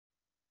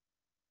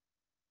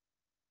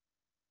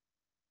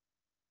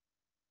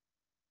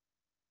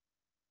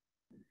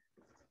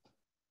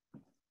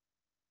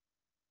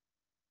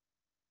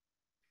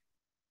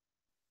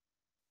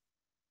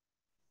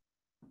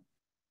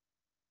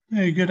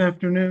Hey, good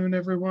afternoon,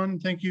 everyone.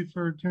 Thank you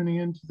for tuning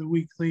in to the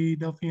weekly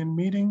Delphian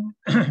meeting.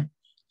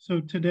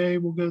 So today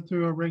we'll go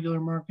through a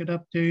regular market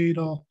update.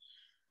 I'll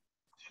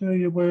show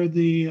you where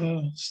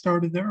the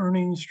start of the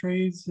earnings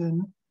trades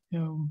and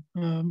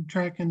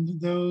tracking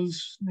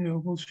those.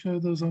 We'll show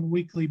those on a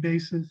weekly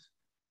basis.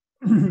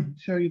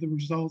 Show you the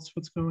results,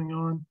 what's going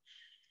on.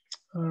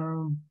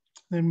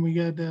 Then we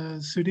got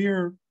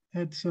Sudhir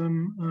had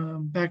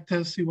some back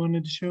tests he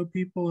wanted to show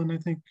people, and I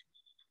think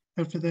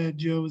after that,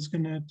 Joe is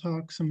going to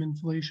talk some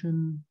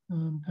inflation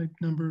type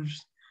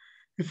numbers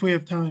if we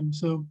have time.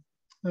 So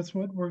that's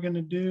what we're going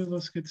to do.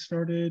 Let's get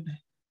started.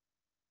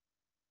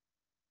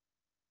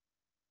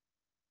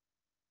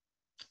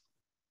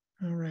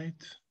 All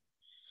right.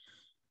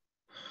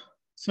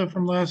 So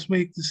from last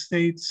week, the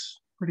state's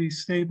pretty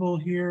stable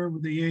here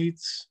with the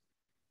eights.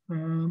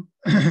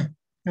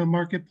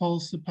 Market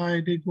pulse, the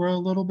pie did grow a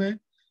little bit.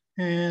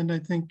 And I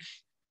think,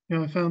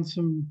 I found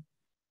some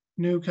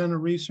new kind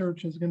of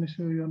research I was going to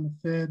show you on the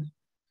Fed.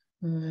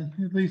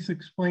 At least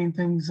explain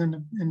things in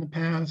the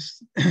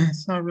past.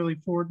 It's not really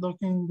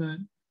forward-looking, but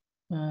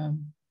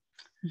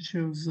it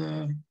shows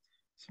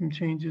some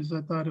changes.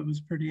 I thought it was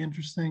pretty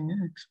interesting.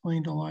 It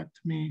explained a lot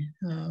to me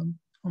on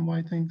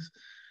why things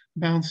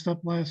bounced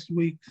up last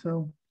week.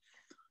 So,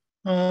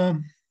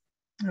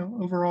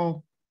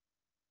 overall,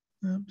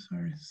 I'm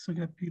sorry, still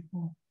got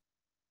people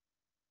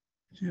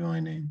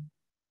joining.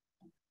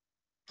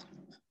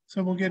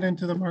 So we'll get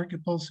into the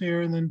market pulse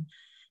here and then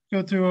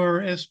go through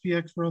our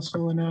SPX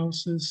Russell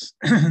analysis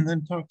and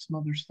then talk some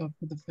other stuff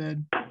with the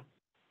Fed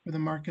for the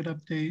market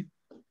update.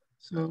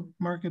 So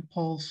market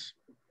pulse.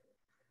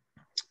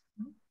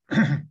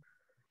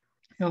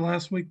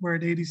 Last week we're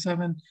at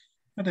 87.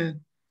 Had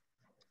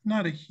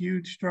not a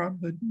huge drop,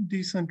 but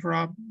decent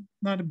drop.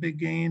 Not a big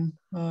gain,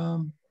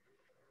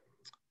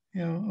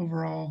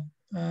 overall.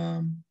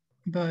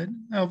 But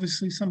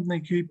obviously something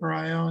to keep our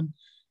eye on.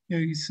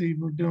 You see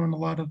we're doing a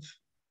lot of,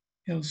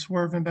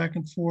 swerving back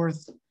and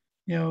forth,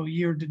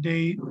 year to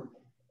date,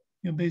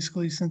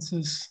 basically since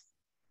this,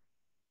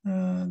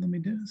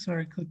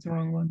 sorry, I clicked the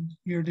wrong one,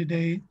 year to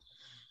date.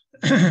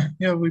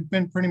 We've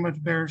been pretty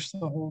much bearish the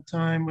whole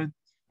time with,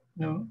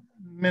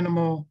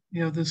 minimal,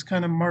 this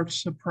kind of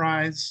March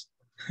surprise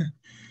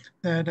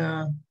that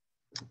I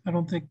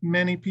don't think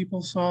many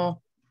people saw.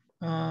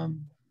 But,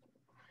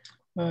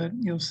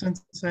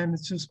 since then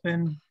it's just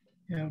been,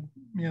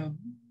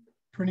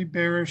 pretty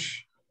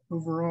bearish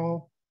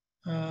overall.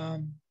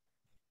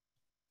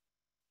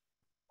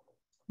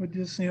 With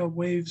just,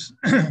 waves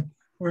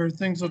where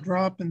things will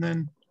drop and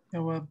then,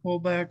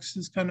 pullbacks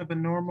is kind of a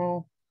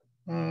normal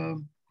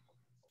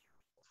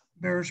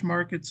bearish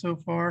market so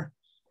far.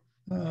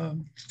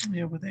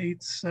 With 8,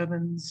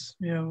 7s,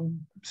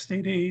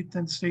 state 8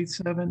 and state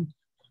 7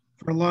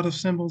 for a lot of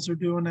symbols are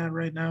doing that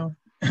right now.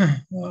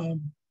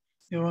 On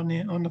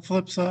the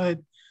flip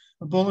side,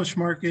 a bullish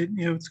market,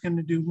 it's going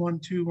to do 1,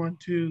 2, 1,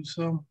 2.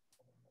 So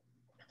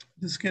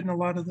just getting a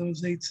lot of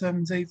those 8,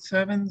 7s, 8,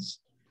 7s.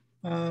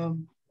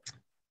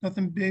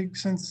 Nothing big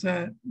since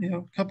that,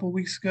 a couple of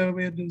weeks ago,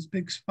 we had those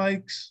big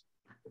spikes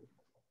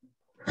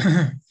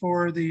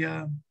for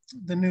the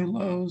new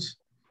lows.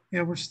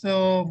 We're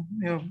still,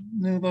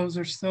 new lows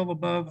are still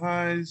above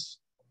highs.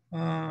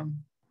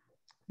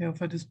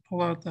 If I just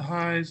pull out the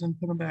highs and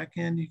put them back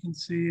in, you can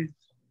see,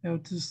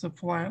 just a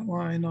flat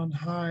line on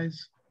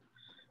highs.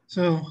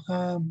 So,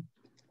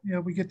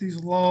 we get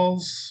these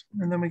lulls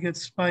and then we get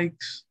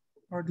spikes.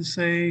 Hard to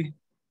say,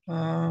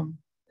 when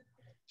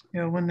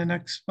the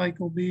next spike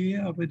will be.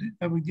 I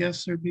would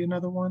guess there'd be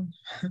another one,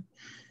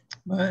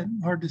 but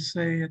hard to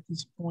say at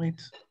this point.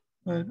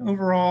 But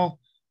overall,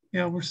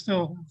 we're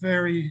still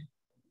very,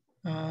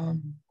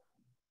 very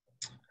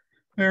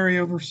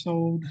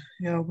oversold.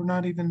 We're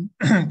not even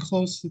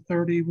close to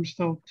 30. We're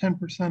still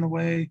 10%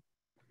 away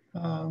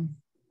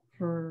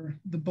for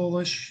the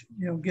bullish,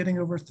 getting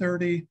over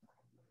 30,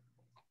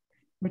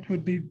 which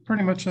would be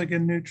pretty much like a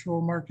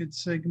neutral market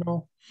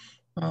signal.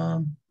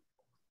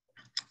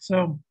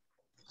 So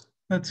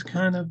that's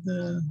kind of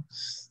the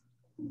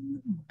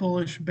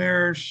bullish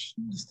bearish.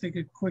 Just take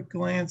a quick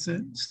glance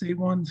at state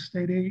 1,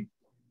 state 8.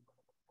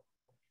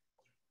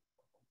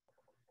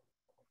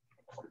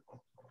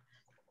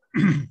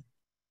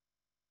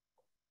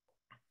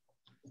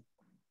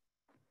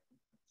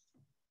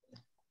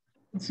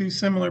 See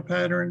similar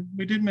pattern.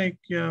 We did make,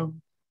 the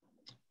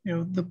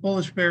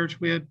bullish bearish,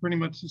 we had pretty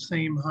much the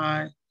same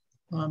high.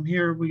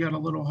 Here we got a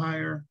little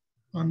higher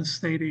on the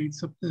state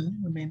 8s up to,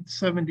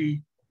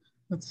 70.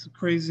 That's a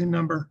crazy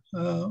number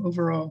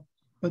overall.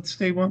 But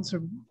state 1s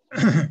are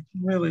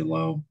really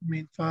low.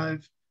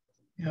 5,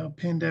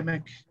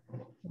 pandemic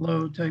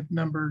low type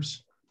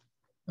numbers.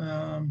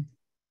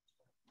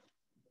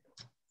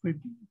 We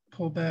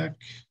pull back.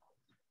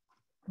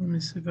 Let me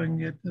see if I can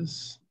get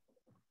this.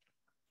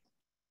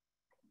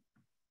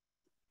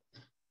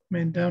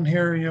 Down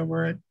here,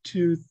 we're at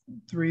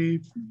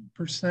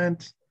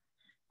 2-3%.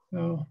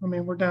 So,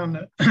 we're down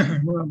to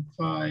around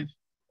 5.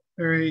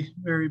 Very,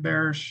 very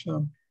bearish.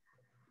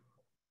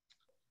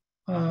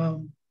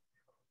 So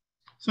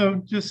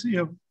just,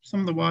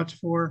 some to watch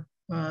for.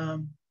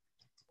 You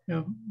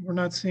know, we're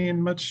not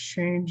seeing much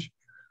change,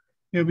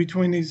 you know,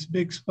 between these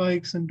big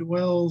spikes and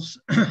dwells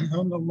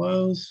on the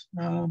lows.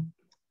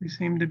 They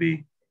seem to be,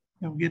 you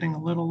know, getting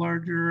a little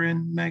larger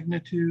in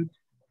magnitude.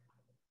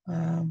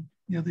 You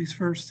know, these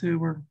first two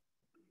were,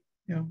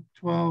 you know,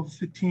 12,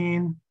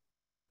 15.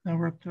 Now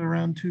we're up to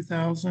around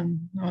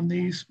 2,000 on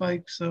these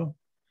spikes. So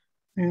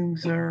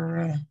things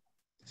are,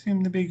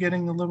 seem to be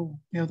getting a little,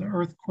 you know, the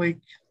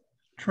earthquake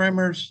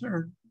tremors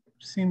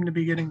seem to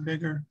be getting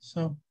bigger.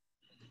 So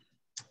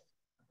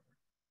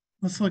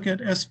let's look at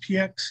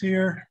SPX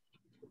here.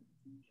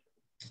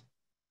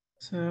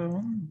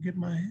 So get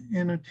my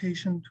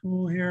annotation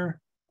tool here.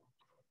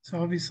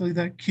 So obviously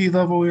that key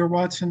level we were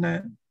watching,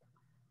 that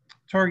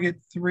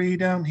target 3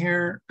 down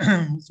here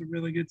was a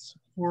really good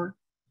support.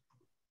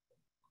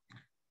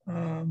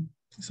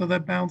 So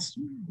that bounced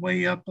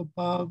way up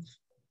above,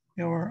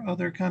 you know, our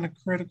other kind of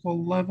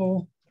critical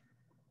level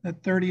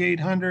at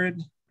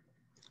 3,800.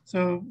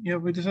 So, you know,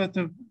 we just have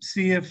to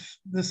see if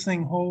this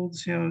thing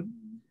holds. You know,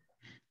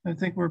 I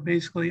think we're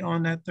basically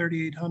on that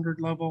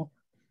 3,800 level.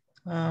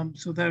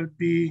 So that would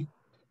be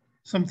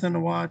something to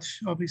watch,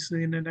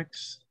 obviously, in the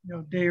next, you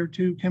know, day or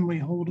two. Can we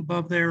hold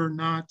above there or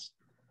not?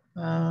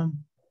 I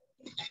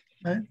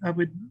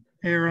would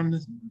err on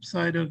the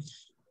side of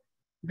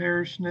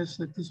bearishness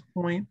at this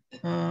point, you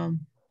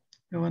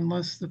know,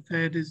 unless the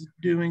Fed is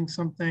doing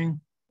something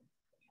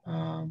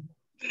to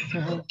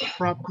help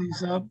prop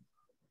these up.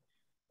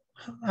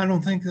 I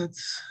don't think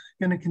that's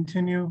going to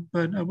continue,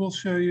 but I will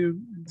show you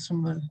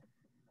some of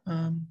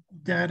the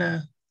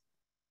data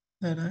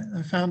that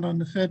I found on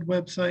the Fed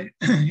website,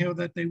 you know,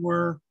 that they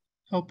were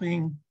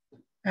helping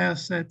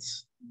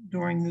assets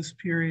during this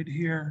period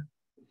here.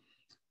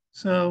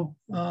 So,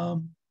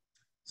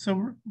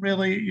 so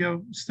really, you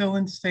know, still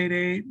in state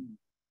 8,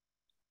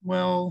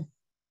 well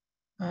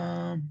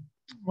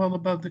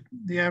above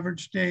the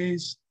average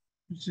days,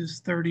 which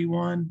is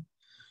 31.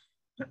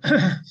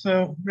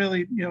 So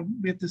really, you know,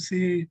 we have to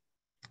see,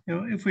 you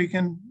know, if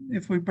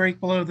we break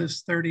below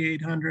this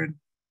 3,800,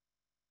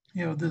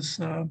 you know, this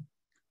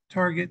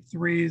target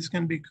 3 is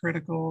going to be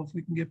critical if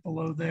we can get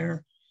below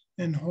there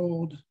and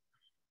hold.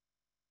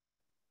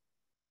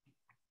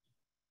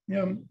 You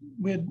know,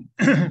 we had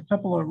a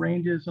couple of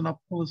ranges, and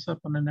I'll pull this up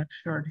on the next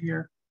chart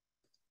here.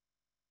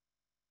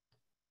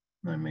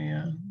 Let me,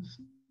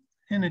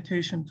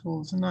 annotation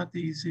tools are not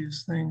the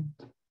easiest thing.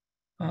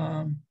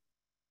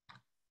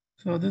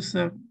 So this is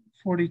a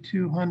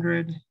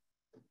 4,200.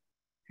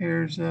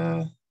 Here's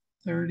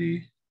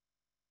 38,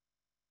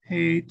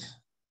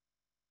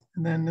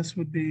 and then this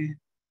would be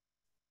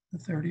the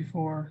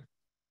 34.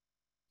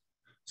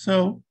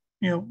 So,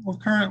 you know, we're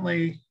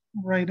currently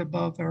right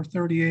above our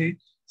 38.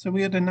 So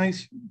we had a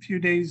nice few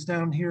days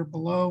down here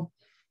below.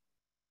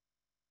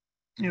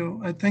 You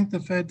know, I think the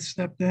Fed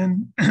stepped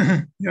in,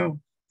 you know,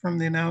 from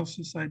the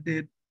analysis I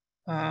did,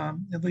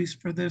 at least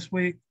for this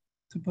week,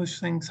 to push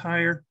things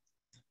higher.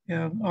 You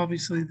know,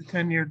 obviously the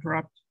 10-year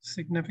dropped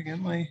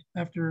significantly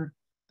after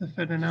the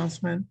Fed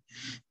announcement,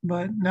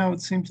 but now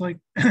it seems like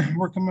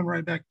we're coming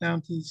right back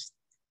down to this,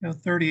 you know,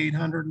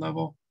 3,800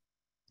 level.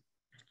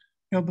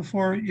 You know,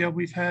 before, you know,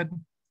 we've had,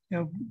 you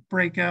know,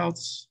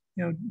 breakouts,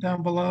 you know,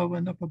 down below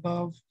and up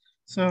above.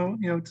 So,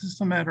 you know, it's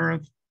just a matter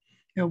of,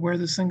 you know, where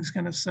this thing's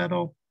going to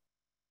settle.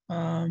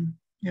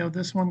 You know,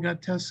 this one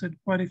got tested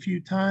quite a few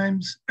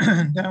times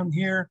down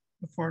here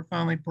before it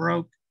finally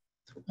broke.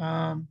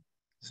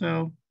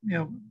 So, you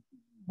know,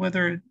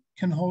 whether it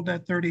can hold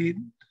that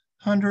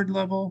 3,800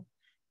 level,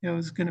 you know,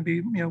 is going to be,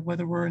 you know,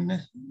 whether we're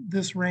in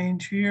this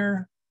range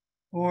here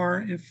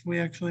or if we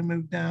actually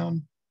move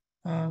down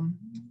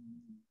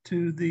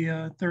to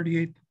the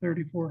 3,800 to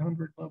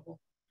 3,400 level.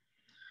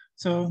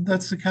 So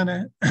that's the kind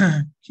of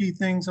key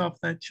things off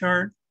that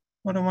chart.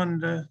 What I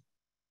wanted to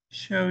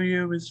show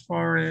you as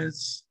far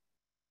as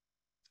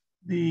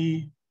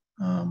the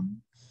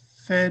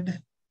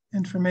Fed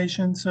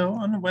information. So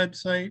on the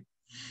website,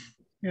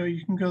 you know,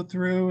 you can go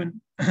through and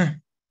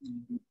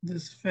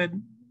this Fed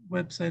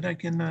website, I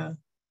can,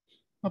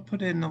 I'll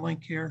put it in the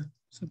link here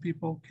so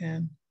people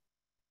can,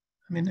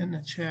 I mean, in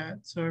the chat,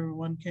 so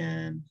everyone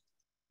can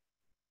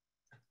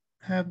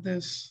have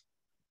this.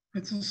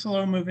 It's a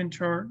slow moving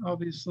chart,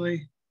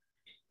 obviously.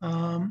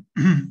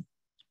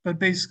 But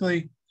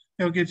basically,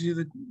 it gives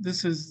you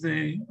this is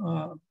the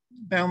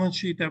balance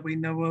sheet that we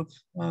know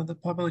of, the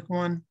public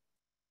one.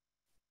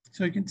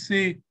 So you can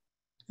see,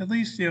 at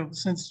least, you know,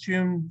 since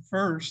June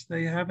 1st,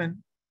 they haven't,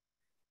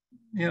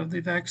 you know,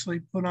 they've actually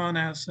put on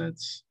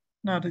assets,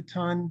 not a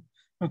ton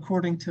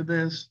according to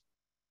this,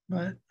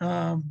 but,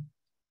 you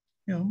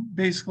know,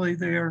 basically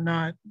they are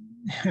not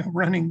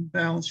running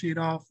balance sheet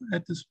off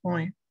at this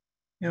point,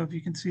 you know, if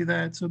you can see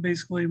that. So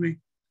basically we,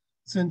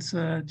 since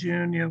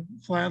June, you know,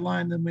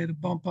 flatlined, then made a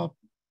bump up.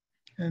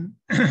 And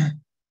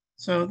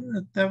so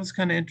that was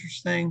kind of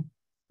interesting.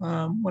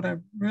 What I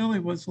really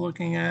was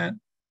looking at,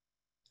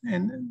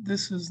 and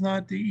this is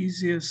not the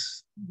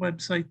easiest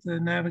website to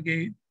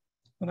navigate,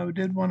 but I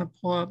did want to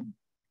pull up.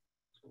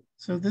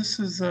 So this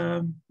is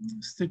a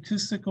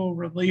statistical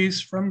release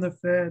from the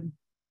Fed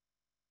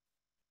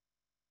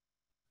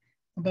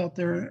about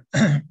their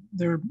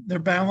their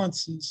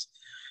balances.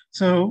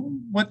 So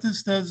what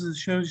this does is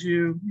shows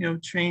you,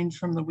 change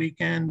from the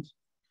weekend.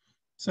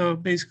 So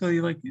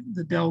basically like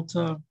the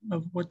delta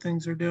of what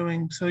things are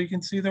doing. So you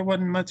can see there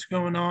wasn't much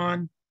going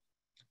on.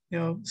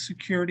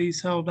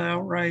 Securities held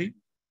outright.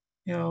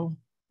 You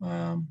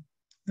know,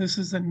 this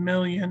is in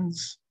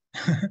millions.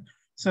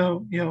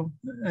 So,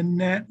 a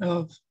net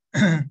of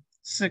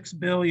 6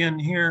 billion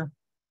here.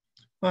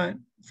 But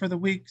for the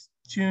week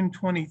June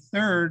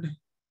 23rd,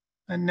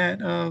 a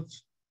net of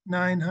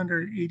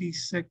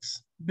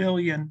 986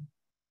 billion.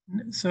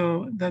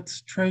 So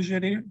that's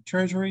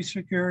treasury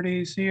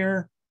securities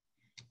here,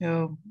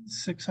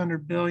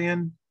 600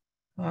 billion,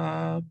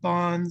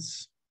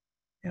 bonds,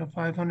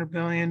 500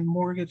 billion,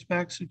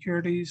 mortgage-backed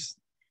securities,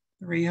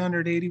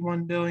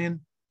 381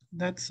 billion.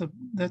 That's a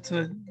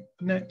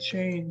net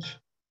change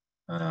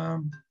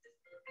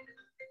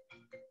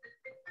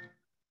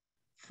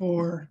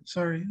for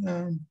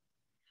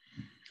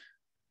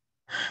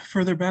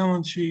their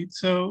balance sheet.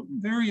 So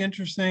very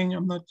interesting.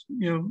 I'm not,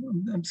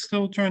 I'm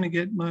still trying to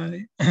get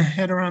my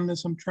head around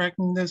this. I'm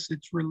tracking this.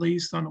 It's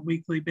released on a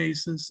weekly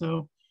basis.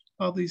 So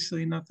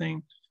obviously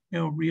nothing,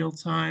 real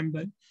time,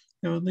 but,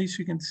 at least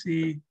you can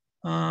see,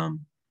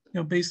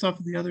 based off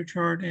of the other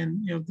chart.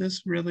 And,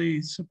 this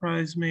really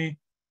surprised me.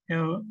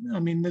 I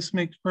mean, this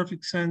makes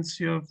perfect sense,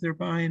 if they're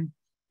buying,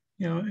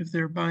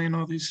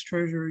 all these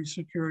treasury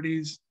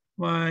securities,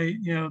 why,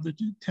 the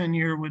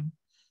 10-year would,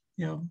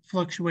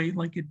 fluctuate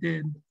like it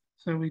did.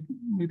 So we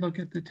look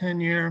at the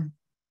 10-year,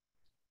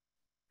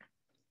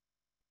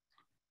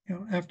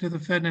 after the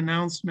Fed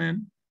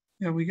announcement,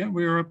 we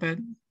were up at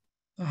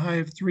a high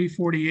of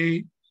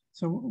 348.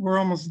 So we're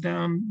almost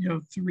down,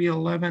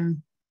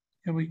 311.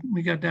 And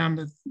we got down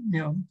to,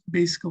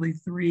 basically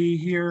 3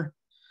 here.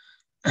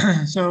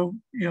 So,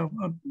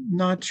 I'm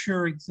not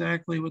sure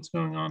exactly what's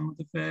going on with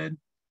the Fed.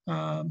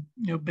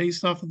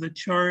 Based off of the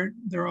chart,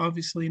 they're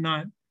obviously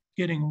not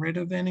getting rid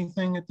of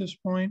anything at this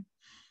point.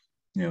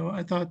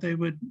 I thought they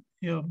would,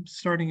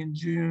 starting in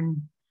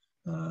June,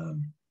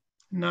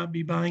 not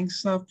be buying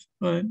stuff,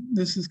 but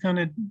this is kind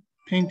of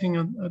painting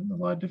a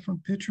lot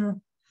different picture.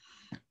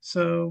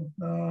 So,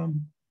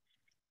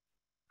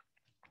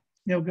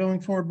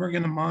 going forward, we're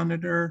going to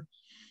monitor.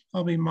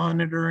 I'll be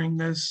monitoring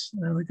this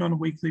like on a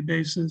weekly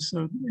basis.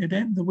 So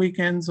the week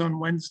ends on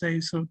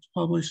Wednesday, so it's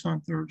published on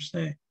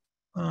Thursday.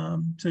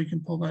 So you can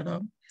pull that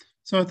up.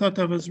 So I thought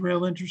that was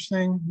real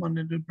interesting.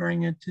 Wanted to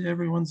bring it to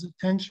everyone's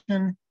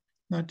attention.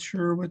 Not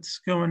sure what's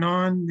going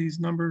on. These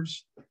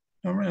numbers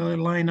don't really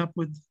line up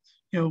with,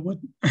 what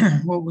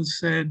what was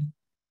said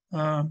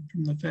from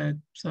the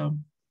Fed. So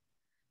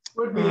it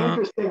would be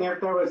interesting if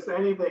there was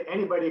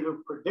anybody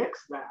who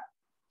predicts that.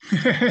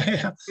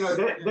 Yeah.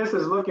 This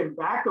is looking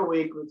back a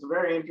week. It's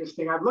very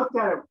interesting. I've looked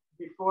at it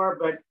before,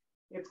 but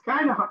it's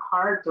kind of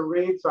hard to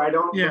read, so I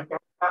don't look at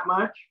it that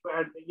much.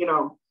 But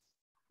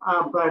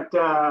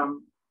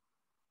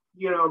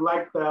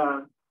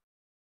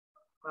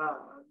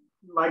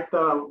like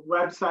the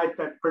website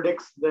that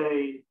predicts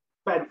the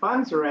Fed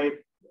funds rate,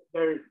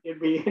 it'd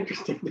be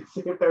interesting to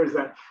see if there's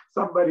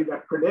somebody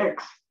that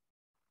predicts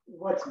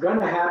what's going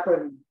to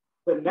happen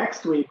the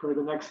next week or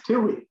the next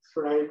 2 weeks,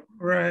 right?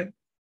 Right.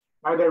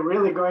 Are they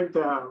really going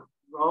to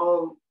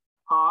roll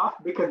off?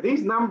 Because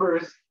these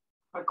numbers,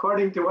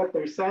 according to what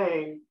they're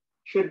saying,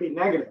 should be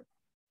negative.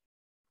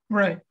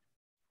 Right.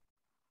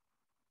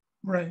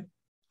 Right.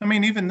 I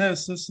mean, even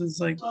this is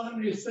like. How long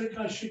do you think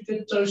I should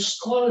get those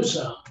clothes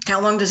out?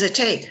 How long does it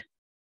take?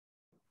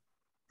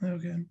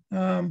 Okay.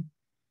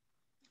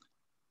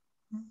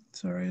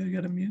 Sorry, I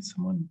got to mute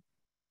someone.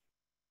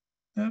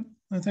 Yep,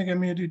 I think I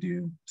muted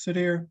you.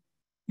 Sudhir,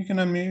 you can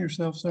unmute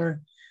yourself. Sorry.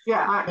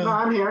 Yeah, no,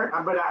 I'm here,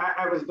 but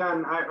I was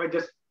done. I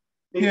just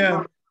these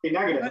numbers be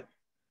negative.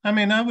 I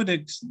mean,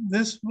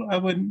 this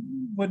wouldn't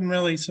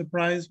really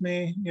surprise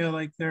me.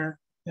 Like they're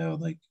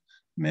like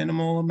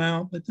minimal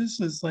amount, but this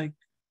is like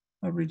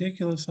a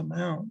ridiculous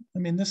amount. I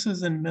mean, this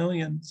is in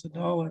millions of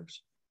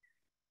dollars.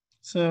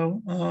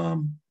 So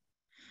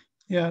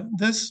yeah,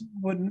 this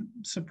wouldn't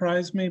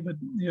surprise me, but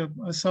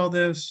I saw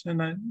this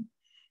and I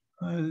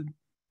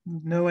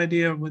no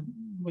idea what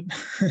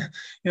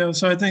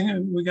so I think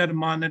we got to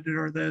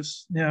monitor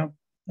this.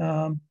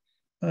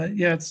 But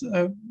yeah, it's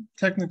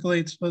technically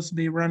it's supposed to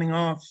be running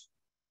off,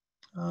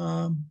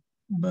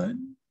 but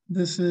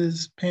this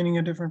is painting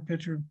a different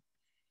picture.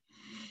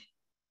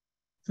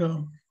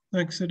 So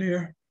thanks,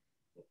 Sudhir.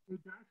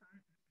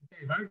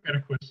 Dave, I've got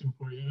a question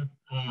for you.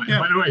 And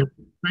by the way,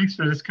 thanks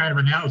for this kind of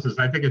analysis.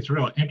 I think it's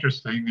real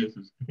interesting.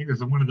 I think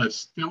it's one of the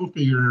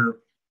stealthier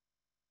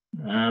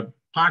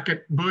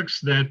pocket books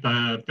that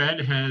the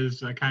Fed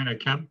has kind of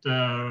kept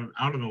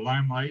out of the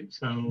limelight.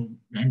 So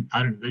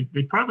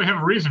they probably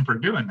have a reason for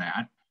doing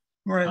that.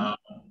 Right.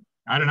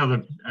 I don't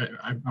know.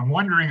 I'm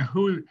wondering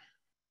who.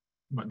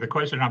 The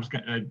question I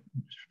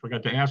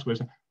forgot to ask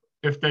was,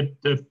 if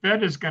the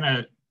Fed is going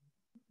to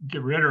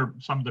get rid of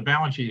some of the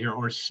balance sheet here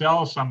or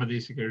sell some of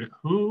these securities,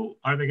 who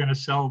are they going to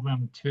sell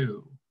them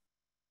to?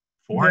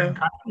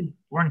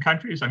 foreign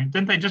countries. I mean,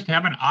 didn't they just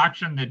have an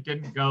auction that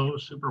didn't go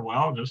super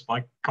well just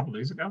like a couple of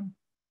days ago?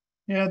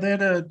 Yeah, they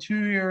had a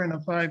 2-year and a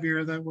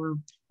 5-year that were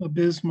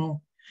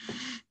abysmal.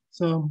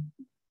 So,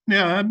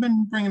 yeah, I've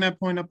been bringing that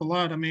point up a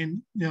lot. I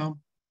mean, you know,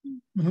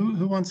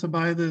 who wants to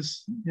buy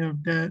this, you know,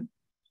 debt?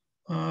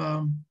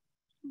 I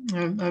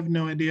have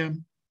no idea.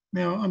 You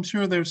know, I'm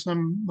sure there's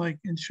some like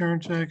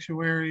insurance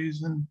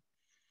actuaries, and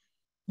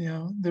you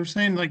know, they're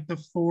saying like the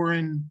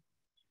foreign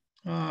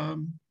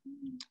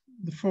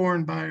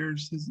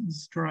buyers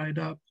is dried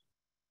up.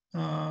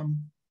 But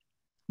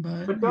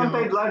don't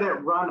they let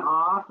it run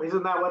off?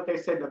 Isn't that what they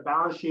say? The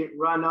balance sheet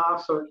run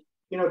off. So,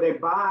 you know, they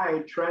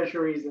buy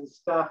treasuries and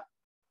stuff,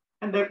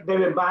 and they've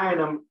been buying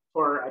them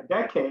for a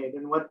decade.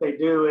 And what they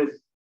do is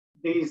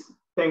these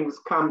things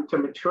come to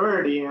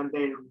maturity and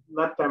they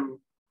let them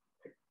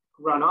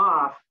run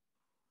off.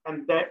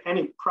 And that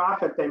any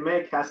profit they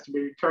make has to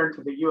be returned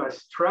to the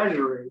US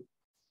Treasury.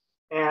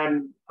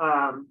 And,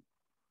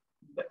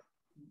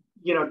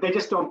 you know, they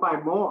just don't buy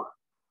more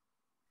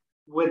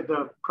with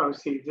the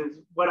proceeds. Is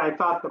what I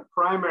thought the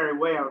primary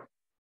way of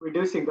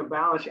reducing the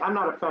balance sheet. I'm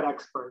not a Fed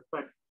expert,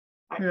 but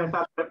I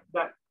thought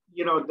that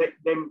you know,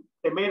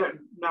 they may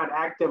not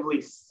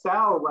actively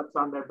sell what's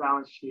on their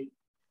balance sheet,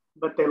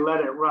 but they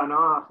let it run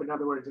off. In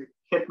other words, it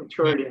hit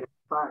maturity and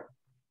expire.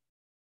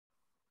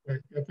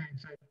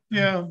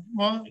 Yeah,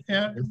 well,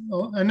 yeah,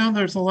 I know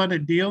there's a lot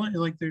of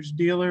there's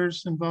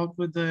dealers involved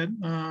with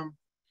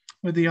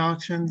the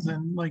auctions,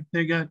 and like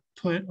they got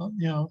put,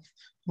 you know,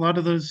 a lot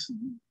of those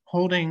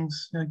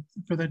holdings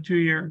for that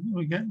 2-year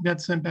we got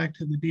sent back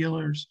to the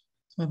dealers,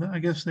 so I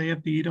guess they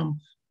have to eat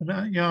them.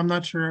 But yeah, I'm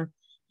not sure,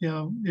 you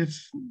know,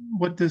 if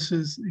what this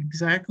is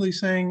exactly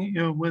saying, you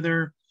know,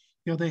 whether,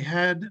 you know, they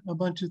had a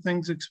bunch of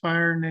things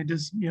expire and they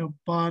just, you know,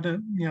 bought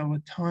a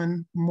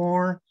ton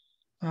more,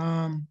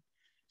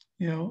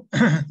 you know,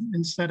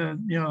 instead of,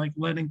 you know, like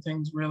letting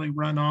things really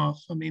run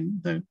off. I mean,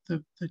 the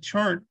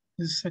chart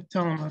is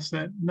telling us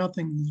that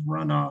nothing has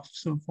run off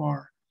so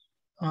far.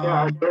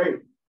 Yeah, I agree.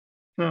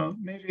 So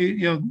maybe,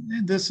 you know,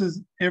 this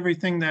is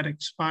everything that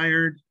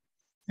expired,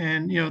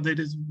 and, you know, they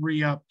just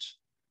re-upped,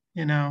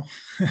 you know,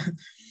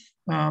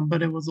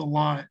 but it was a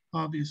lot,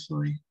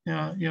 obviously, you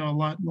know, a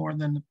lot more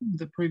than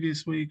the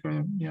previous week,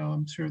 or, you know,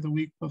 I'm sure the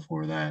week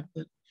before that.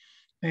 But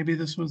maybe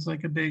this was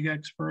like a big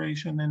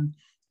expiration, and,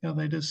 you know,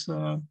 they just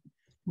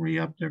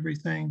re-upped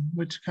everything,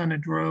 which kind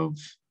of drove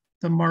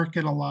the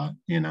market a lot,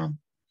 you know.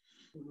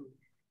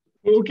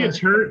 Who gets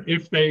hurt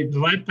if they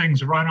let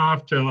things run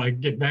off to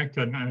like get back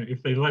to,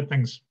 if they let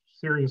things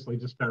seriously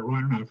just start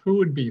running off? Who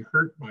would be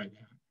hurt by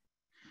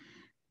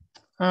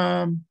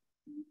that?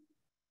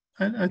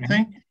 I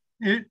think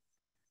it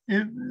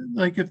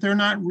like if they're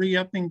not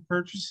re-upping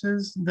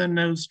purchases, then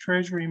those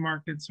treasury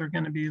markets are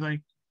going to be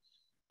like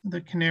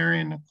the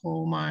canary in the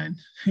coal mine,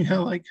 you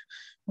know, like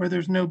where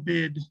there's no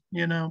bid,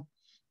 you know,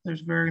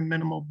 there's very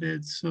minimal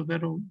bids, so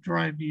that'll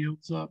drive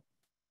yields up.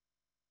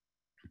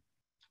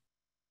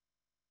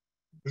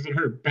 Does it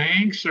hurt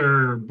banks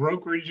or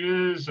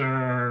brokerages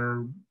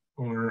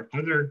or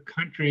other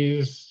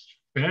countries'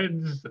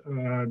 feds?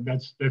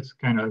 That's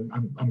kind of,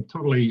 I'm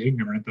totally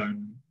ignorant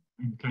on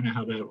kind of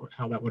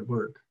how that would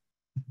work.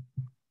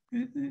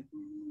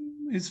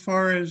 As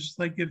far as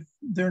like if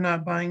they're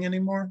not buying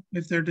anymore,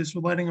 if they're just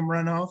letting them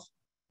run off.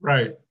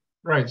 Right.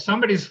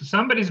 Somebody's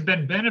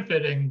been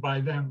benefiting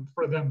by them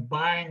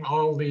buying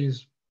all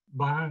these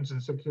bonds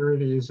and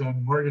securities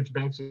and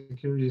mortgage-backed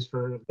securities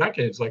for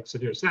decades, like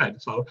Sudhir said.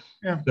 So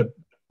yeah,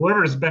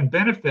 whoever's been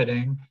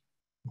benefiting,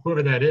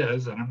 whoever that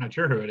is, and I'm not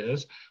sure who it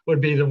is, would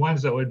be the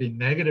ones that would be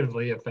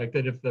negatively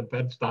affected if the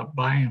Fed stopped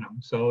buying them.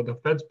 So the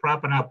Fed's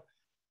propping up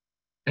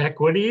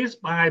equities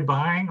by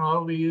buying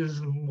all these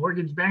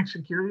mortgage-backed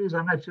securities.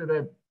 I'm not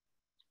sure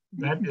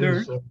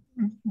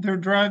they're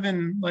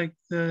driving like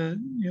they're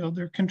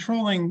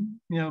controlling,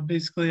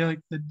 basically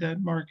like the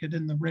debt market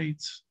and the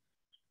rates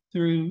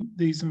through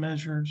these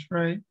measures,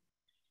 right?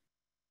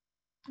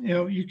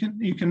 You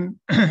can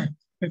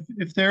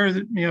if they're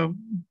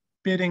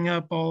bidding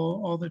up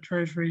all the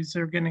treasuries,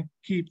 they're going to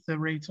keep the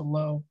rates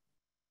low,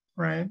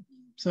 right?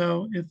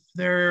 So if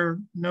they're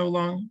no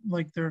longer,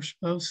 like they're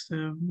supposed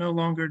to, no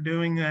longer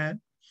doing that,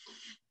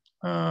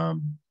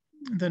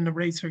 then the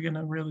rates are going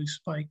to really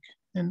spike,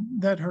 and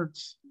that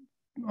hurts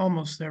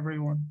almost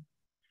everyone.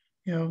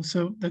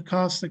 So the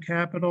cost of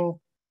capital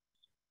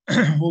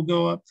will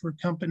go up for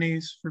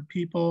companies, for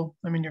people.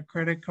 I mean, your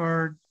credit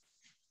card,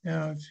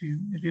 if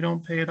you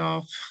don't pay it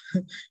off,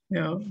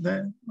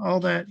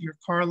 your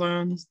car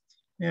loans,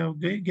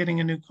 getting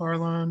a new car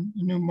loan,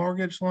 a new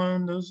mortgage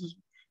loan, those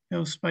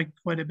spiked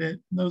quite a bit.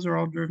 Those are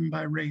all driven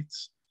by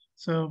rates.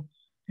 So,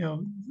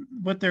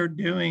 what they're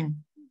doing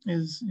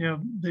is,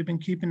 they've been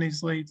keeping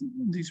these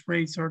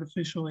rates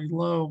artificially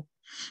low,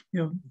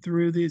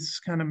 through this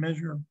kind of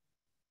measure.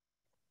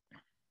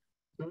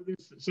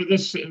 So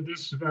this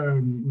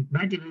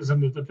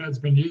mechanism that the Fed's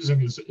been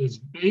using is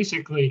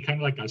basically kind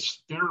of like a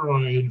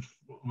steroid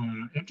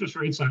interest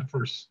rates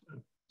for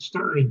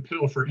steroid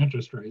pill for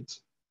interest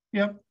rates.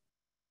 Yep.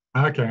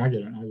 Okay, I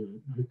get it.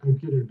 I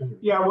get it better.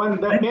 Yeah, when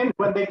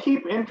they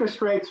keep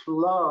interest rates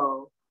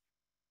low,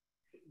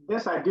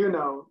 this I do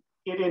know,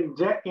 it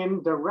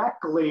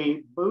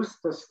indirectly boosts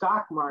the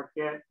stock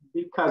market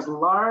because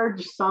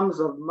large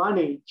sums of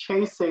money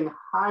chasing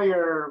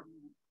higher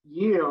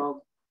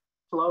yield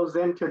flows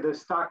into the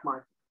stock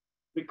market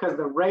because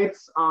the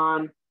rates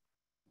on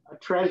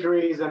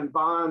treasuries and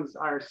bonds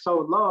are so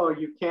low,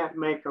 you can't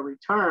make a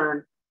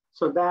return.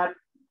 So that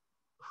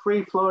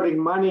free floating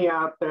money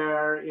out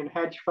there in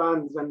hedge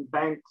funds and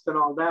banks and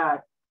all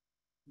that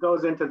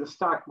goes into the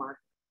stock market,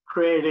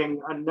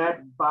 creating a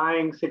net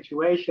buying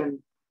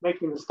situation,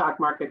 making the stock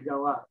market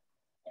go up.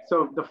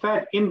 So the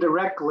Fed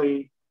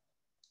indirectly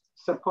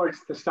supports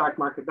the stock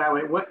market that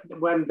way.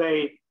 When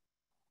they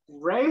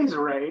raise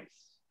rates,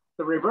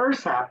 the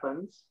reverse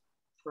happens,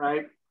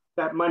 right?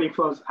 That money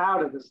flows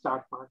out of the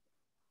stock market.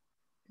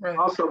 Right.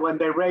 Also, when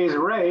they raise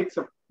rates,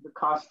 the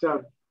cost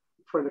of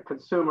for the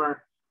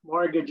consumer,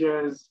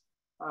 mortgages,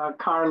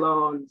 car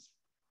loans,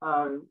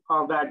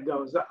 all that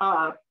goes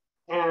up,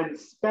 and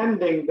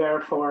spending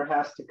therefore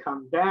has to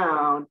come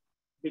down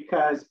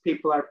because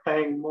people are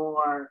paying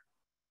more,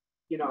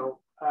 to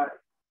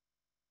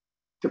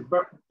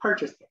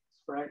purchase things,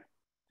 right?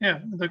 Yeah,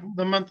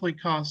 the monthly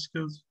cost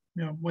goes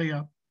way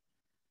up.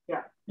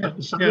 Yeah.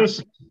 So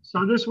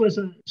this was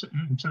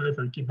I'm sorry if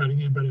I keep cutting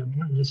in, but I'm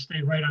going to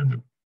stay right on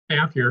the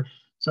path here.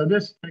 So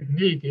this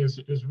technique is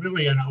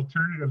really an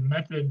alternative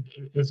method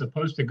as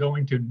opposed to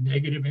going to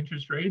negative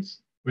interest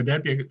rates. Would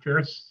that be a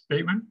fair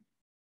statement?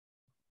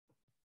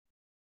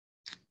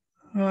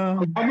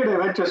 Negative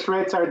interest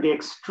rates are the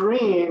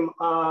extreme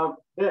of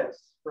this,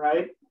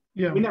 right?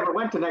 Yeah. We never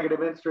went to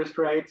negative interest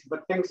rates,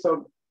 but things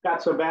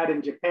got so bad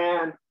in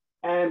Japan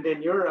and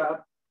in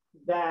Europe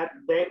that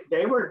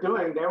they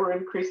were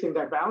increasing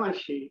their balance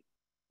sheet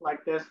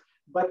like this,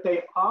 but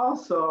they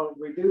also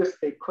reduced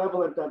the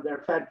equivalent of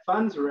their Fed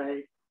funds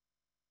rate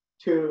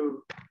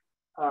to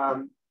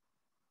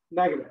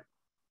negative,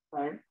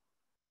 right?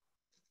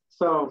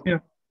 So yeah.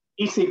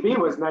 ECB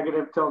was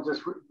negative till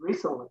just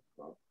recently.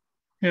 Right?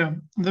 Yeah,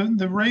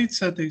 the rates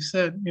that they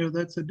set,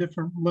 that's a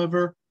different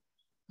lever.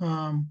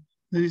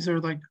 These are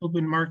like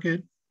open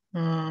market,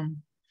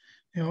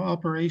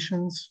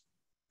 operations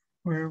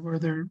where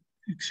they're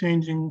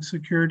exchanging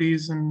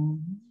securities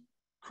and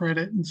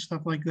credit and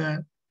stuff like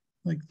that.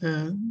 Like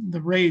the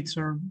rates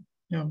are,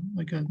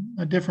 like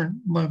a different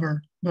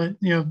lever, but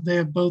they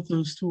have both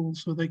those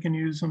tools so they can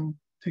use them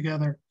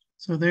together.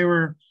 So they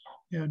were,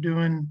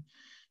 doing,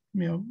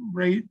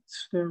 rate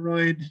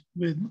steroid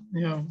with,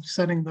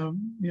 setting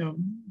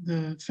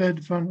the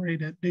Fed fund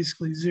rate at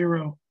basically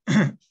zero,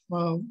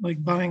 while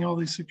like buying all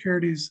these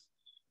securities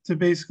to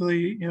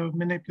basically,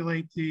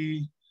 manipulate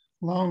the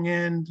long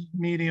end,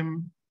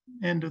 medium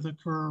end of the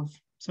curve.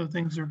 So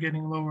things are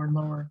getting lower and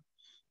lower.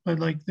 But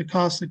like the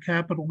cost of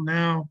capital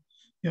now,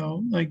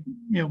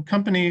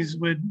 companies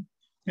would,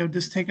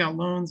 just take out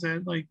loans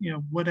at like,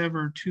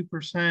 whatever,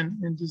 2%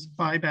 and just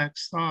buy back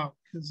stock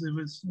because it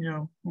was,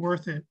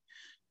 worth it.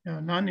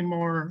 Not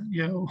anymore,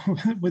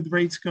 with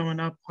rates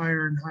going up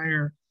higher and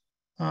higher.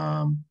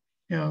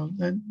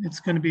 That it's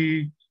going to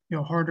be,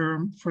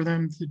 harder for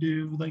them to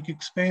do like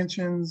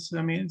expansions.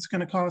 I mean, it's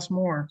going to cost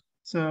more.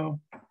 So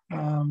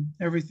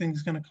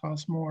everything's going to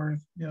cost more,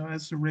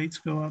 as the rates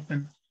go up,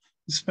 and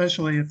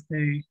especially if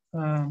they,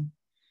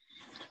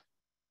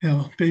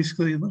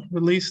 basically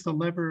release the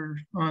lever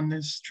on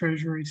this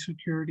treasury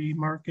security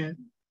market,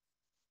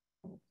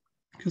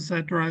 because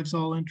that drives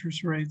all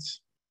interest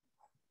rates.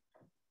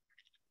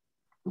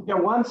 Yeah,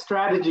 one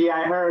strategy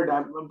I heard,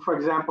 for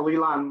example,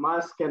 Elon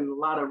Musk and a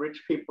lot of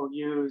rich people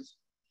use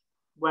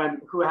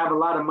who have a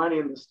lot of money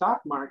in the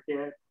stock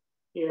market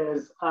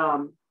is,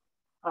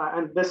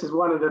 and this is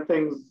one of the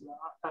things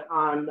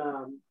on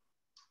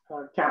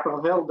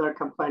Capitol Hill they're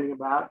complaining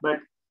about,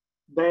 but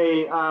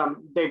they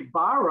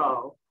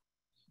borrow.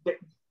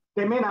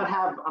 They may not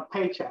have a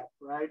paycheck,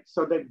 right?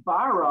 So they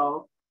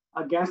borrow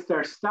against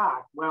their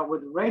stock. Well,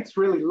 with rates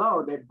really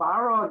low, they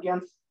borrow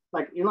against,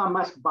 like Elon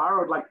Musk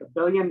borrowed like $1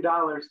 billion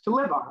to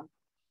live on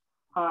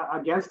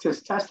against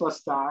his Tesla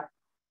stock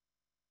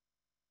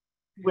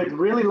with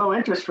really low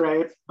interest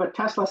rates, but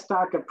Tesla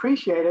stock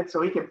appreciated,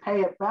 so he could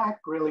pay it back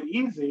really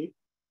easy.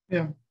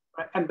 Yeah.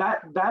 And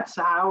that's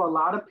how a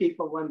lot of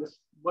people,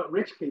 what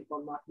rich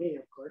people, not me,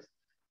 of course,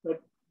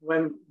 but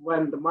when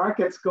the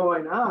market's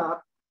going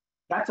up,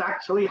 that's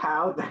actually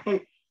how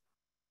they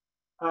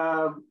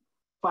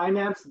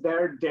finance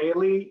their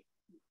daily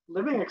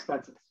living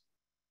expenses.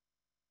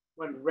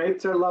 When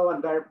rates are low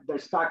and their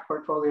stock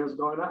portfolio is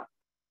going up.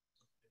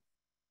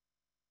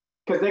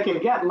 Because they can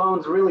get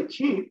loans really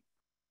cheap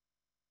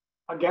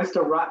against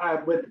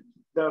with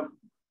the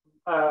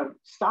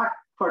stock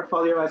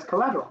portfolio as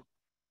collateral.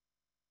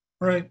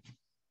 Right.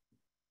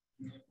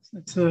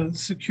 It's a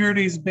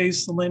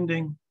securities-based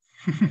lending.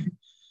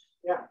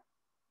 Yeah.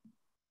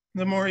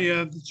 The more you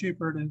have, the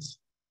cheaper it is.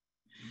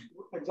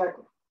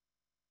 Exactly.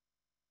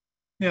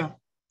 Yeah,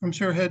 I'm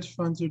sure hedge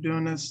funds are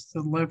doing this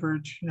to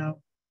leverage,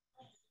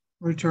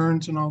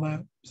 returns and all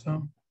that.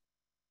 So,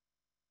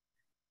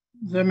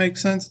 Does that make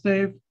sense,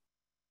 Dave?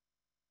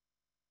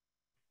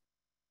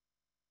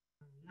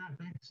 Yeah,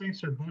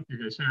 thanks for both of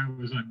you guys. Sorry, I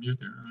was on mute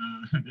there.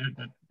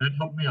 That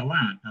helped me a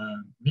lot.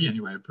 Me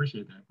anyway, I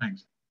appreciate that.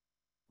 Thanks.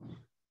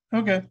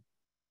 Okay.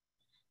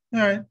 All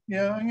right.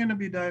 Yeah, I'm going to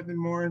be diving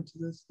more into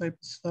this type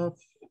of stuff.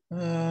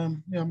 Yeah,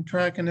 I'm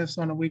tracking this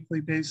on a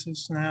weekly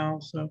basis now.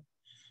 So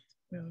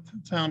I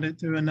found it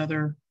through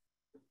another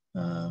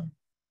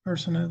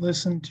person I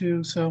listened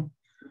to. So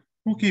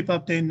we'll keep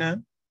updating that.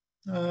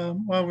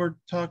 While we're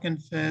talking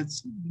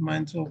Feds,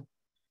 might as well,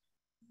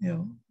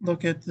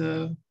 look at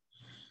the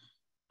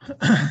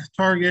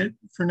target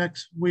for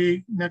next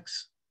week,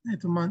 next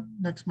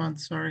month,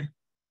 sorry.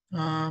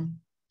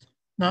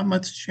 Not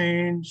much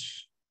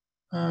change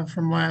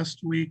from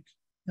last week.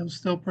 It was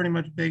still pretty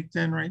much baked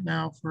in right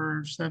now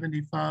for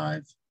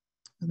 75.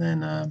 And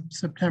then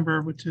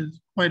September, which is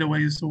quite a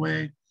ways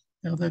away,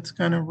 that's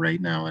kind of right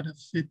now at a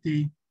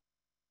 50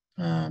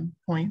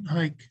 point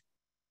hike.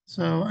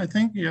 So I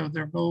think,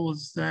 their goal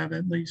is to have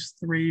at least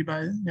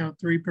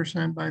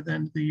 3% by the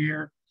end of the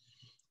year.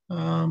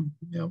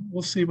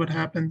 We'll see what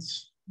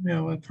happens.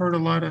 I've heard a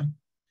lot of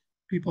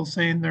people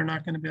saying they're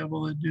not going to be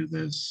able to do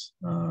this.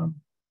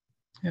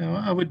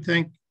 I would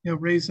think,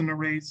 raising the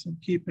rates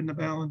and keeping the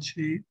balance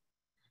sheet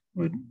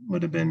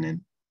would have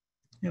been,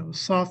 a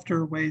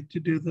softer way to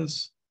do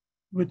this,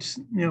 which,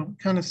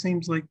 kind of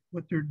seems like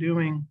what they're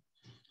doing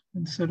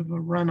instead of a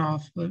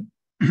runoff. But,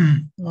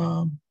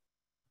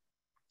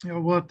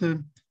 what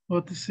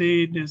the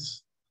seed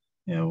is,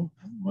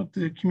 what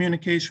the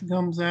communication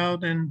comes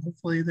out, and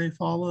hopefully they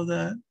follow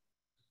that,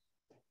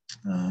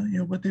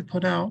 what they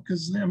put out.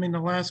 Because, I mean, the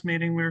last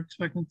meeting we were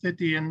expecting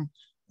 50, and,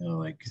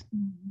 like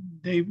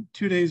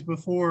 2 days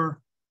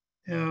before,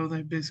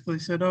 they basically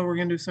said, oh, we're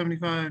going to do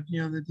 75,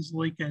 they just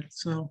leak it.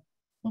 So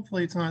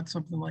hopefully it's not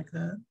something like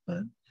that.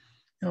 But,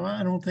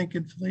 I don't think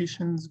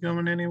inflation's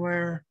going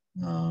anywhere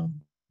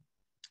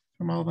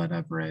from all that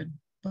I've read.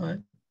 But,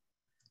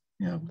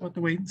 we'll have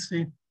to wait and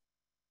see.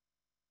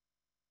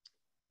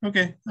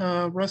 Okay,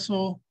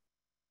 Russell.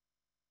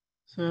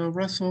 So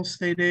Russell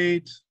stayed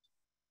 8.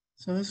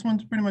 So this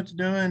one's pretty much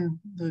doing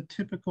the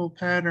typical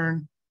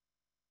pattern.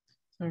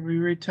 So we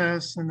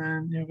retest and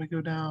then we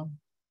go down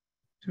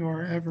to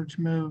our average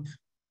move.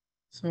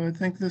 So I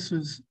think this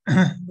is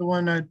the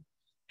one I'd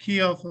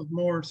key off of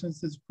more,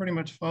 since it's pretty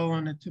much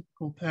following a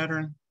typical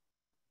pattern.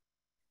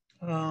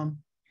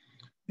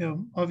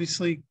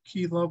 Obviously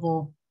key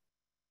level,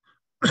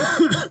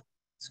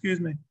 excuse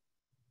me,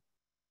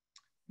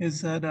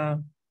 is at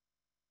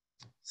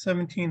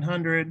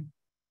 1700,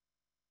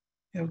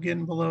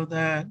 getting below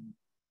that,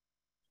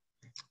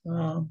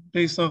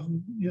 based off,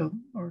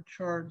 our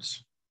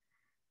charts.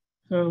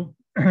 So,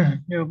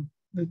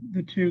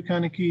 the two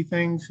kind of key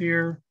things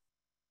here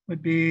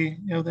would be,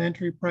 the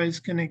entry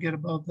price, can they get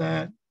above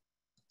that?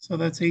 So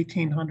that's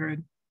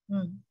 1800,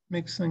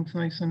 makes things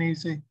nice and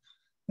easy.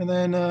 And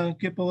then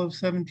get below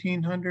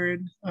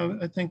 1700.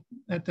 I think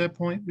at that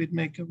point we'd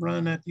make a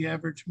run at the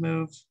average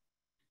move.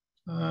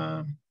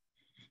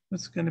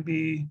 That's going to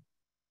be,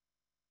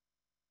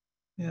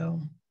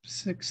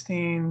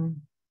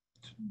 16,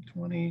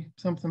 20,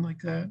 something like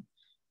that.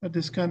 But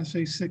just kind of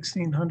say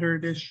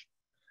 1600-ish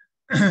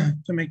to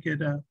make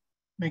it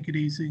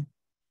easy.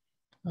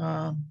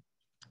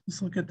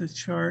 Let's look at the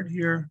chart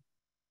here.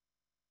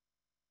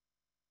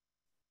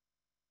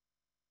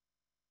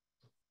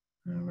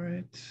 All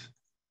right.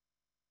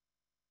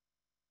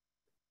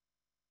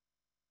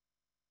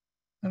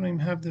 I don't even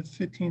have the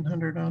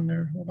 1500 on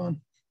there. Hold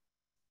on.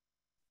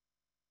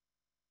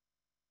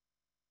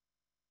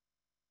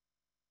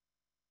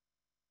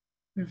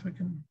 See if I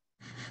can.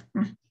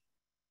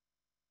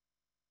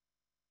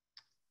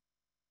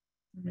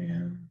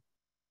 Man,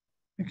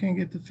 I can't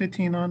get the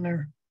 15 on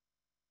there.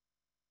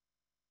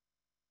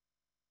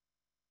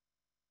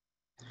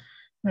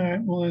 All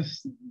right, we'll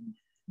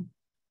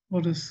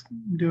just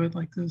do it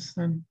like this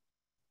then.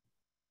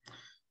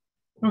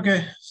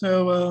 Okay,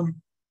 so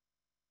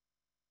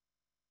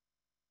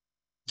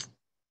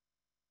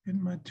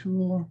getting my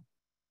tool.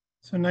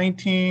 So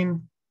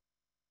 19,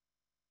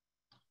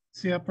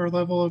 it's the upper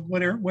level of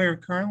where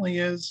it currently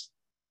is.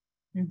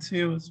 You can see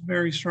it was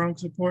very strong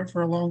support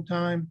for a long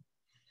time.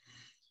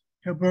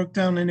 It broke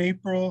down in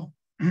April.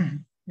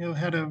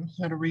 Had a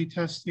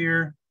retest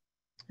here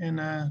in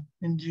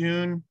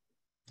June.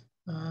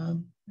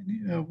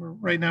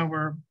 Right now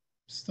we're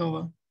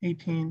still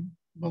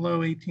below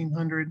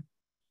 1800.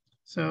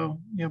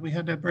 So we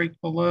had that break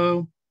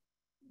below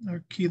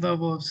our key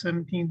level of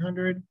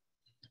 1700,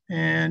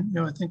 and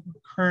I think we're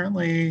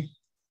currently,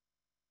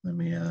 let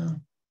me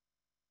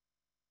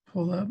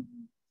pull up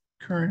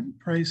current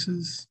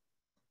prices.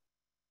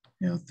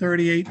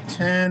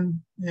 38.10,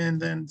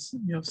 and then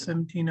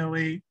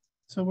 1708.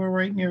 So we're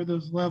right near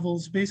those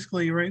levels,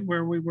 basically right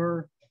where we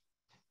were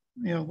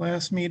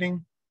last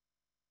meeting.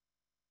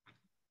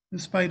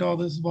 Despite all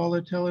this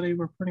volatility,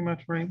 we're pretty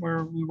much right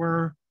where we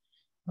were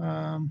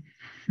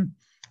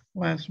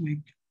last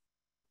week.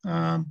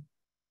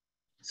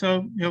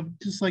 So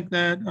just like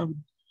that, I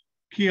would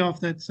key off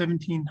that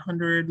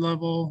 1700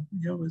 level,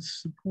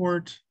 as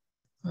support.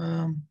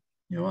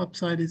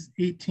 Upside is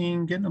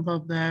 18, getting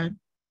above that.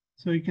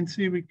 So you can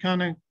see we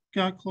kind of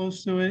got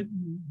close to it.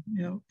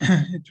 And,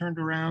 it turned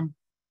around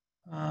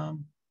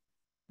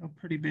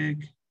pretty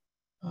big.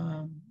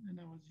 And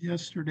that was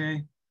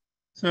yesterday.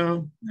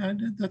 So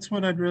that's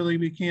what I'd really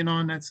be keying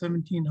on, that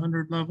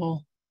 1700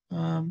 level.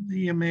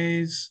 The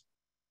EMAs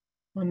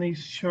on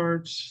these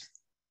charts,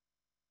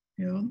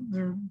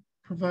 they're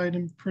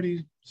providing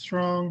pretty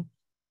strong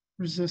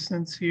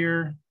resistance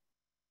here.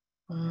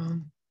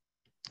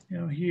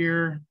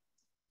 Here,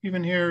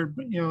 even here,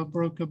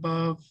 broke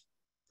above,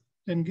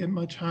 didn't get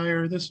much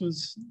higher. This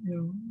was,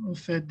 a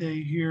Fed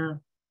day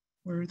here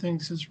where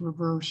things is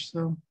reversed.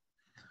 So,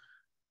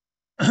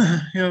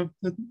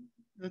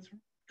 that's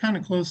kind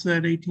of close to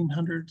that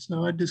 1800.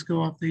 So I'd just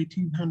go off the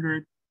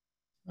 1800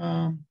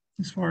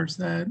 as far as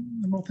that.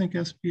 I don't think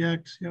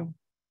SPX,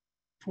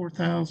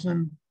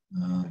 4,000,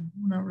 we're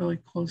not really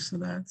close to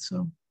that.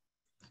 So,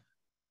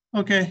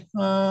 okay.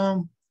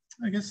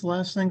 I guess the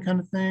last thing kind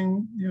of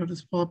thing,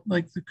 just pull up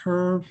like the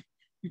curve.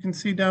 You can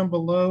see down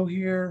below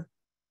here,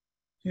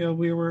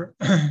 we were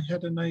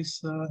had a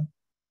nice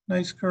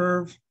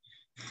curve,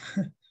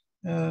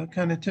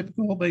 kind of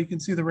typical, but you can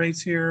see the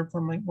rates here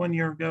from like 1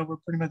 year ago were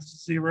pretty much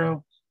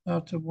zero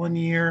out to 1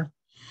 year.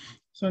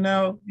 So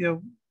now,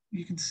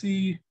 you can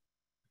see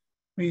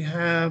we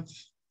have,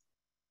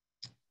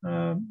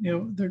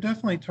 they're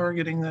definitely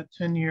targeting that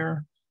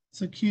 10-year.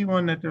 It's a key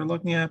one that they're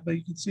looking at, but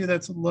you can see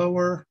that's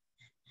lower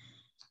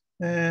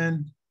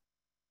than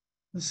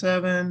the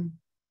 7,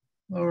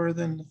 lower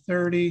than the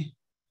 30,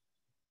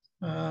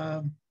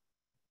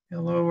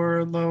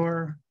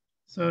 lower.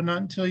 So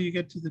not until you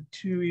get to the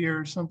 2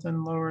 year,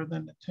 something lower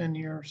than the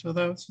 10-year. So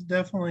that's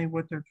definitely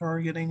what they're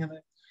targeting. And I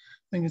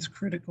think it's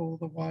critical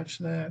to watch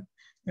that.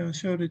 It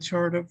showed a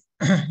chart of,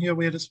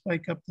 we had a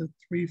spike up to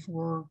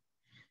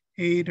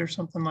 348 or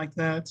something like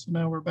that. So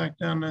now we're back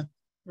down to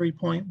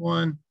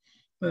 3.1.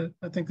 But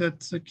I think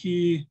that's the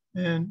key.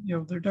 And,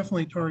 they're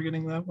definitely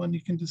targeting that one.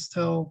 You can just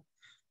tell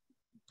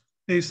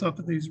based off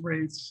of these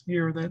rates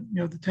here that,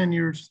 the 10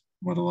 years,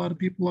 what a lot of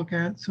people look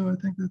at. So I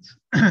think that's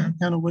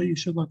kind of what you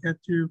should look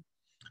at too.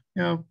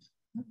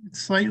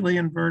 It's slightly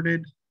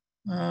inverted.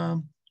 I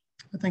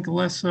think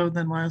less so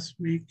than last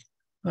week,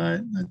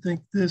 but I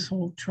think this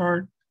whole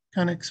chart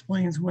kind of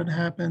explains what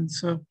happened.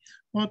 So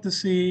we'll have to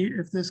see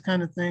if this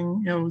kind of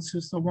thing, was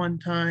just a one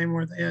time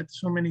where they had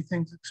so many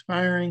things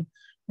expiring,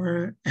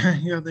 where, they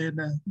had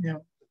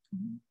to,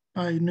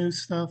 buy new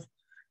stuff,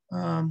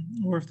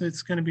 or if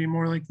it's going to be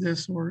more like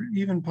this, or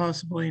even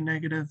possibly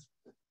negative.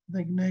 I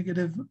think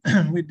negative,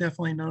 we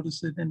definitely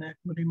noticed it in the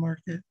equity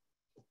market.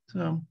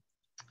 So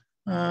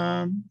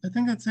I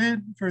think that's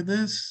it for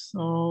this.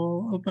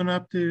 I'll open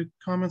up to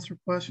comments or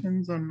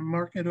questions on the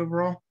market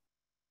overall.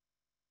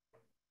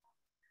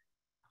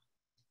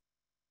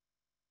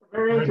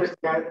 Very interesting.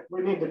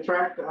 We need to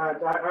track.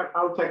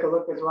 I'll take a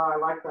look as well. I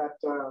like that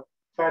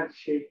Fed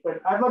sheet,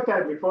 but I've looked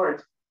at it before.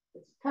 It's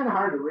kind of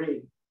hard to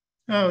read.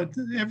 Oh,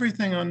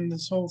 everything on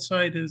this whole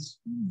site is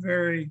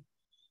very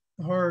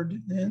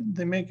hard.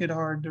 They make it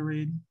hard to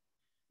read.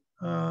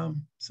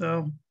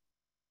 So,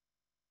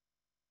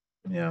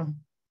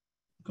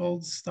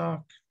 gold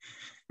stock.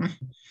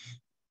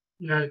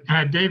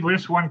 Yeah, Dave,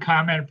 just one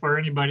comment for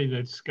anybody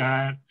that's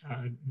got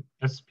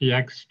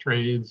SPX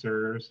trades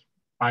or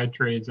SPY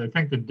trades. I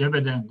think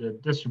the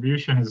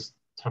distribution is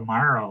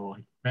tomorrow,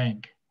 I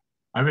think.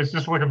 I was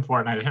just looking for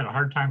it and I had a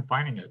hard time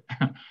finding it.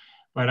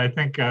 But I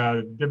think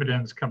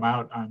dividends come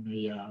out on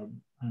the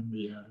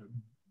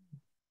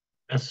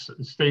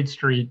State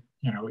Street,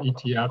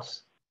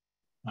 ETFs,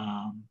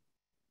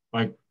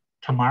 like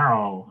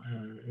tomorrow,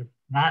 if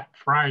not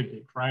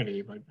Friday,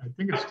 but I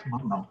think it's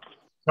tomorrow.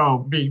 So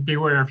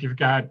beware if you've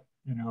got,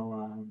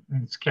 and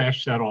it's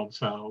cash settled.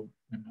 So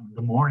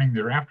the morning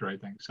thereafter, I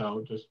think.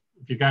 So just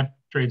if you got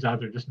trades out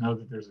there, just know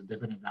that there's a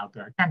dividend out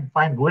there. I can't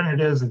find when it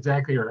is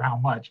exactly or how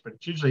much, but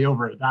it's usually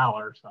over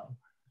 $1. So.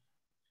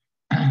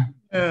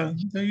 Yeah,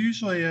 they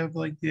usually have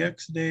like the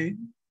X date,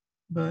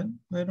 but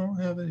they don't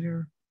have it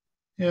here.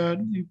 Yeah,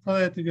 you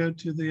probably have to go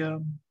to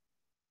the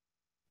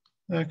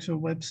actual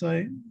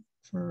website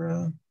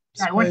for.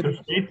 Yeah, I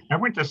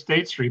went to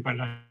State Street, but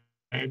I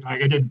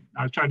didn't.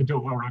 I was trying to do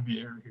it while we're on the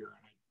air here,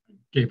 and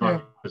I gave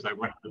up because I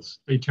went to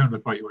stay tuned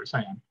with what you were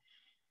saying.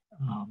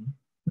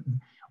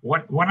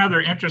 One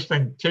other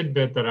interesting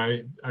tidbit that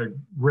I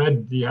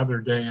read the other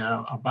day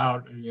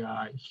about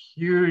a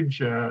huge.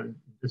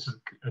 This is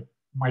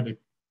might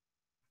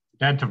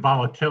add to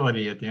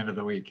volatility at the end of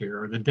the week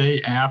here, or the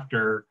day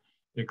after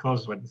it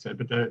closed, what it said.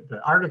 But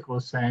the article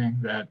is saying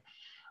that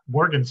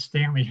Morgan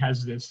Stanley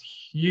has this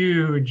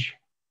huge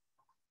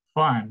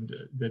fund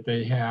that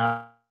they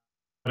had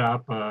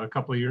up a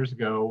couple of years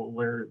ago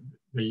where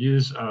they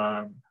use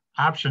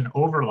option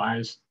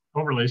overlays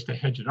to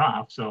hedge it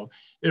off. So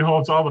it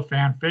holds all the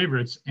fan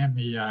favorites in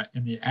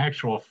the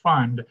actual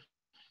fund,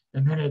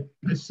 and then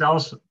it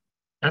sells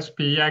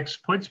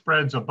SPX put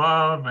spreads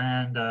above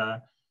and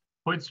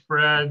put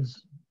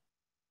spreads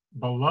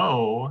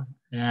below,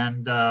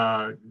 And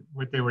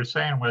what they were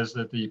saying was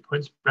that the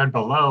put spread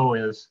below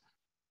is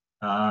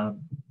the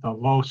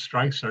low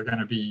strikes are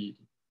going to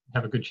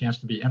have a good chance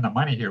to be in the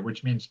money here,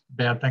 which means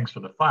bad things for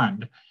the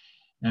fund.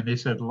 And they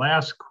said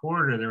last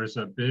quarter there was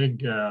a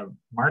big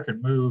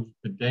market move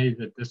the day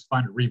that this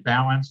fund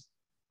rebalanced.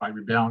 By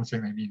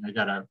rebalancing, they mean they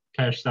got to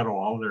cash settle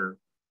all their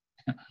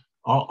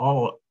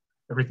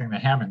everything they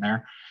have in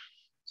there.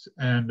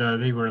 And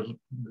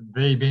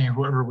they being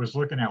whoever was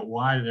looking at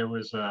why there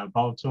was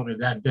volatility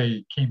that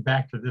day, came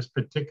back to this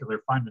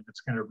particular fund, and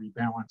it's going to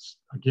rebalance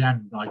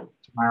again like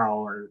tomorrow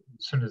or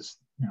as soon as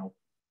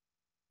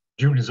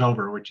June is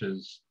over, which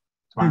is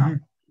tomorrow.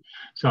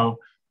 So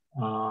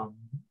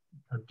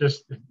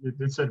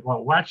it said,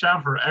 well, watch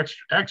out for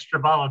extra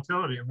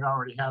volatility, and we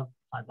already have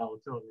high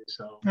volatility.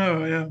 So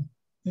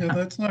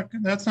that's not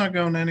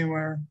going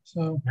anywhere.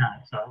 So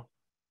so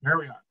there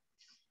we are.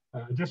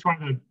 Just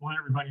wanted to let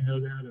everybody know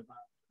that about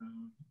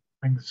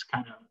things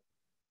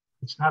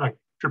it's not a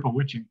triple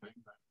witching thing,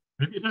 but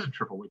maybe it is a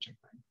triple witching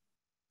thing.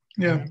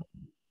 Yeah.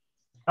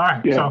 All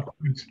right. Yeah. So,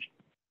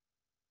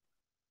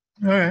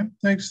 all right.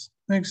 Thanks.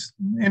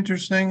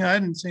 Interesting. I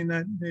hadn't seen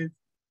that, Dave.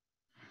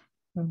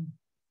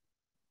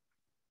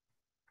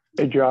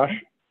 Hey,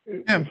 Josh,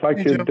 if I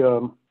could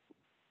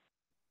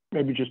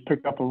maybe just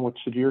pick up on what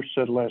Sudhir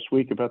said last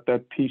week about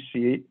that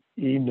PCE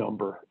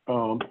number.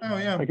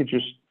 I could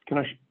just, can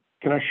I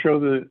show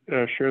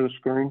share the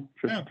screen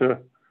just to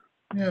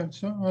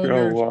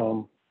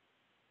show?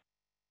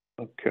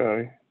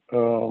 Okay.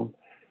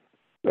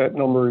 That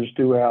number is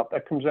due out.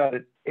 That comes out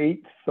at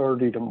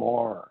 8:30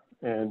 tomorrow,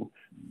 and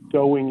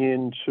going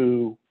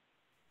into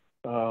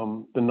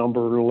the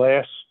number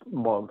last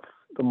month,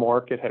 the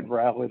market had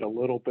rallied a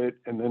little bit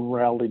and then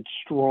rallied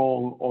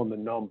strong on the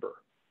number.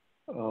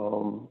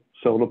 So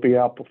it'll be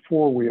out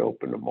before we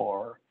open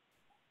tomorrow.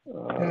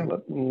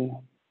 Let me.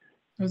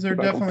 Those are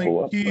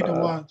definitely key to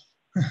watch.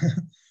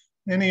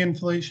 Any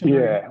inflation,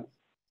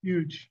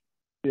 huge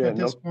at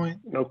this point.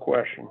 No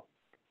question.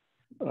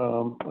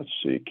 Let's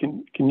see.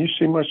 Can you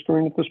see my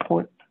screen at this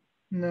point?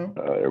 No.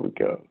 There we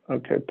go.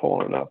 Okay,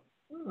 pulling it up.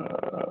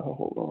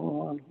 Hold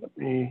on. Let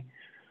me.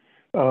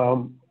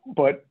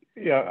 But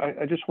yeah,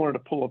 I just wanted to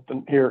pull up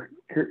here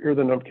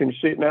the number. Can you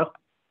see it now?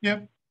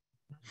 Yep.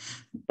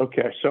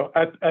 Okay, so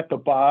at the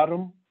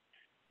bottom,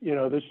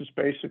 this is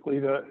basically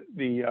the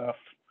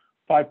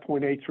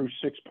 5.8 through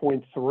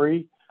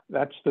 6.3.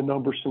 That's the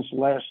number since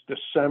last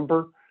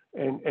December,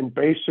 and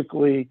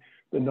basically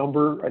the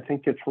number I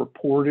think gets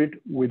reported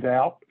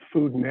without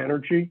food and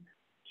energy.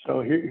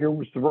 So here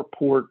was the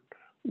report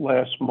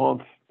last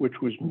month,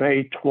 which was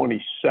May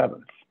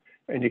 27th,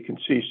 and you can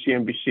see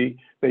CNBC,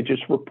 they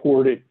just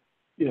reported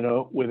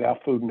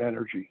without food and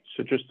energy.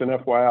 So just an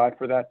FYI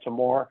for that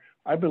tomorrow.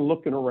 I've been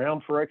looking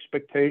around for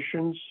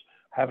expectations,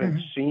 haven't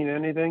seen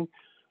anything.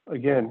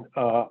 Again,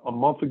 a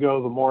month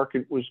ago, the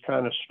market was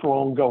kind of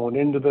strong going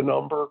into the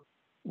number,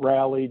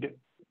 rallied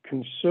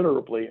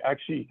considerably.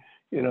 Actually,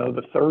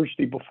 the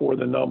Thursday before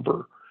the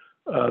number,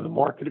 the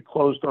market had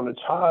closed on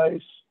its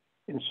highs.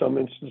 In some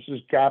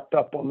instances, gapped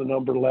up on the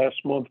number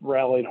last month,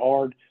 rallied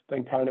hard,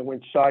 then kind of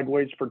went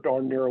sideways for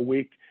darn near a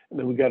week, and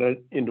then we got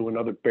into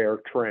another bear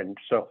trend.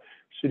 So,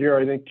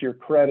 Sudhir, I think to your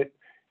credit,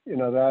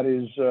 that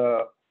is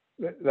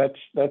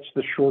that's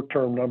the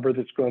short-term number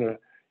that's going to,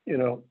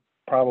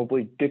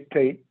 probably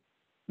dictate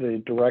the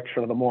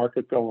direction of the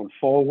market going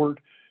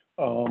forward.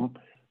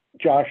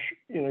 Josh,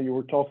 you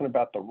were talking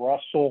about the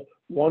Russell.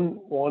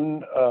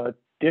 One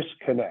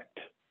disconnect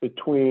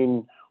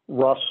between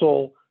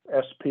Russell,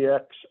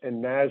 SPX,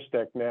 and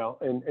NASDAQ now,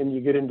 and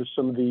you get into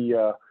some of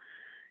the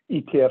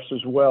ETFs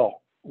as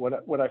well.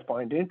 What I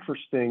find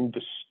interesting,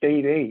 the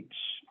state eights,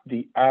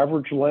 the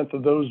average length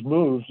of those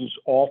moves is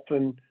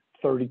often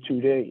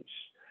 32 days.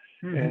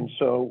 And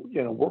so,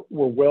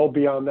 we're well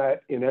beyond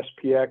that in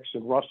SPX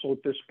and Russell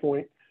at this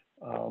point,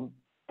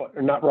 but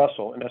not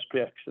Russell and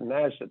SPX and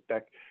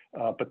NASDAQ,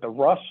 but the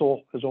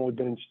Russell has only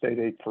been in state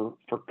eight for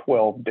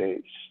 12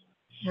 days.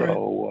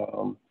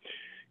 So,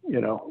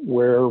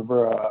 where,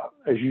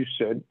 as you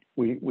said,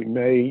 we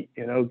may,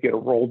 get a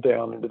roll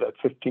down into that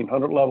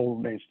 1500 level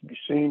remains to be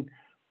seen,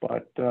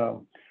 but,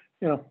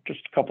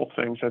 just a couple of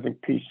things. I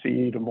think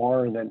PCE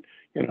tomorrow, and then,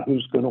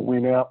 who's going to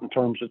win out in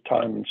terms of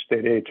time in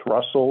state eight,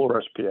 Russell or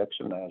SPX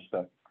and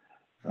NASDAQ.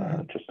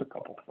 Just a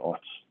couple of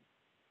thoughts.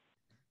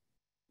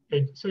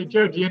 Okay, so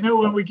Joe, do you know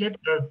when we get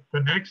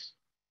the next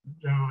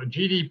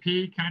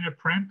GDP kind of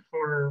print,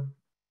 for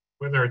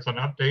whether it's an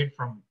update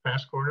from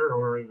past quarter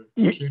or the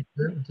Q2?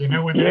 Do you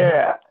know when?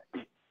 Yeah.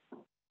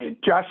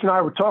 Josh and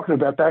I were talking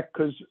about that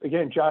because,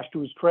 again, Josh, to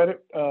his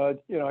credit, I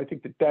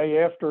think the day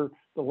after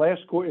the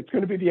last quarter, it's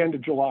going to be the end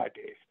of July,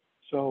 Dave.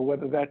 So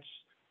whether that's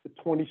the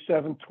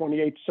 27th,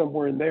 28th,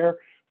 somewhere in there.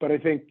 But I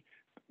think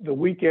the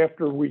week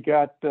after we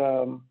got,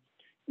 the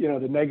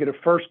negative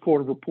first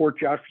quarter report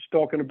Josh was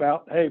talking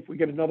about, hey, if we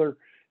get another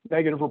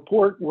negative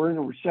report, we're in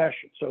a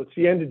recession. So it's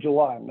the end of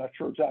July. I'm not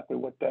sure exactly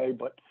what day,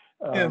 but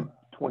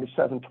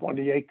 27,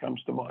 28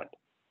 comes to mind.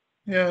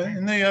 Yeah,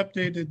 and they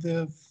updated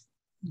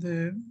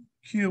the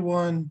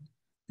Q1.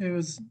 It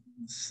was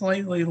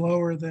slightly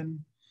lower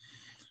than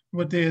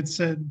what they had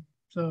said.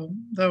 So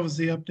that was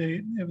the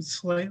update. It was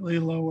slightly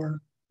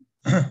lower.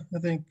 I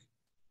think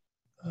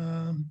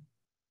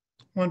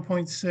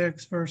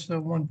 1.6 versus a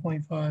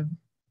 1.5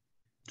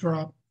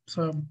 drop.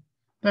 So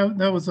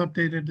that was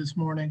updated this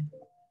morning.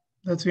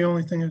 That's the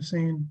only thing I've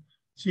seen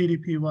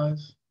GDP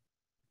wise.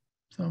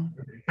 So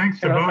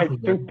thanks to both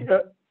of you.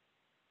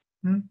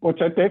 What's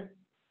that, Dave?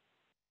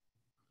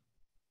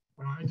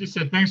 Well, I just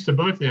said thanks to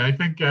both of you. I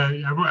think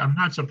I'm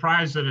not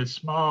surprised that a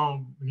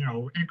small,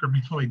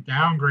 incrementally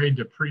downgrade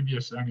to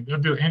previous. I mean, they'll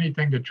do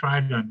anything to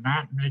try to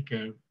not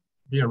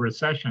be a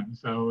recession.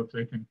 So if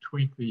they can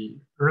tweak the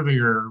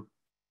earlier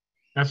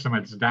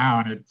estimates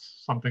down,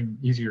 it's something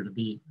easier to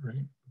beat,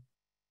 right?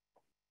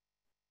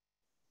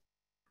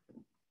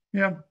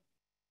 Yeah.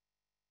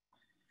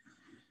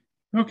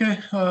 Okay.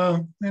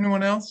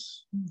 Anyone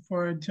else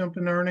before I jump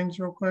into earnings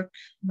real quick?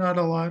 Not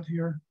a lot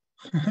here.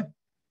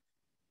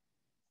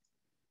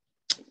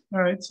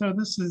 All right, so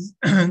this is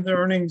the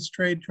earnings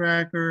trade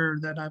tracker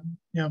that I'm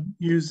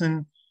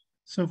using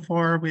so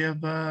far. We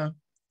have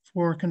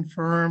 4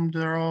 confirmed.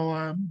 They're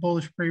all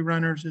bullish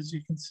pre-runners, as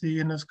you can see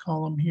in this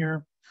column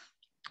here.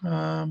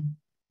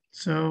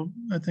 So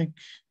I think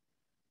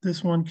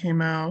this one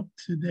came out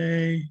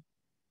today.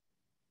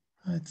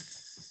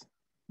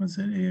 Was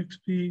it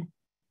AXP?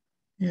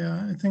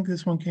 Yeah, I think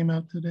this one came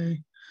out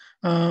today.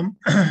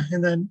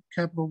 And then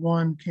Capital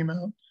One came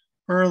out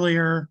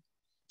earlier.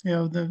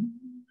 The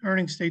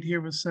earnings date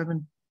here was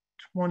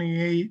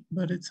 7/28,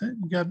 but it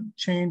got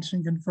changed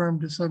and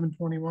confirmed to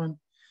 7/21.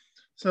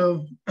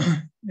 So,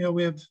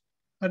 we have,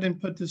 I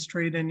didn't put this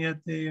trade in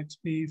yet, the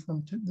AXP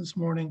from this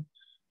morning,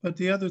 but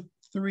the other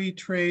 3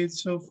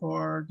 trades so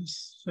far,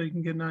 just so you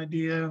can get an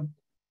idea.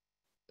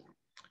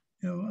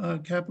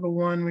 Capital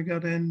One, we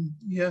got in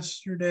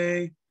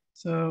yesterday.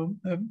 So,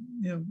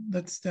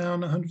 that's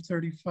down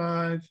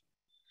 135.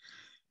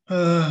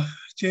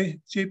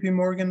 JP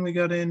Morgan, we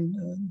got in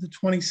the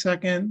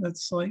 22nd,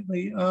 that's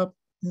slightly up.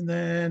 And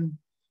then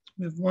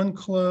we have 1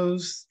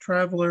 close.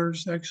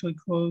 Travelers actually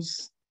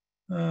closed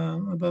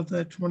above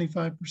that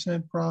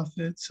 25%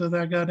 profit. So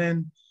that got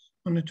in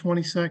on the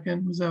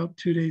 22nd, was out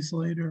 2 days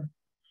later.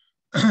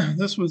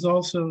 This was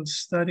also a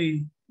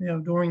study,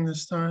 during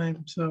this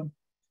time. So,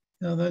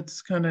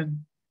 that's kind of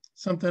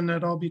something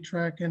that I'll be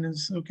tracking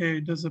is,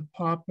 okay, does it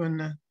pop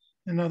in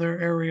another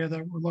area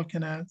that we're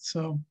looking at?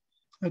 So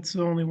that's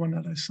the only one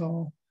that I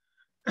saw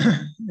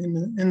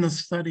in the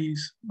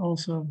studies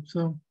also.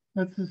 So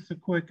that's just a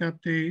quick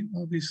update.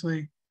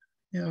 Obviously,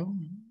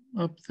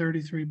 up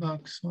 33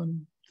 bucks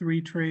on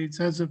 3 trades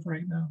as of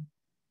right now,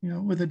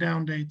 with a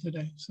down day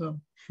today. So,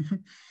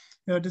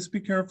 just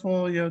be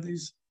careful.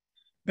 These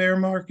bear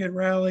market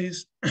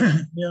rallies,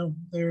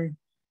 they're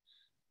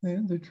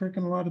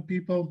tricking a lot of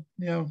people.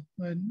 I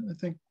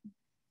think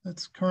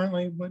that's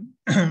currently what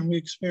we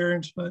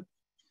experience, but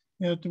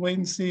to wait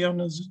and see on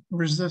those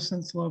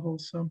resistance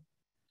levels. So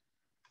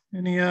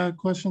any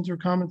questions or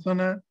comments on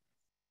that?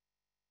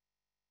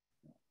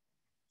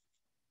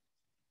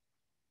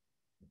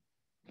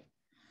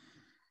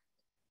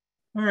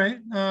 All right,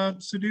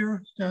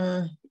 Sudhir,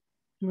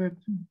 you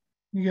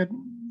got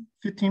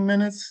 15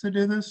 minutes to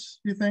do this,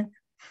 you think?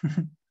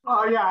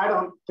 Oh yeah, I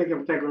don't think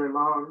it'll take very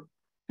long.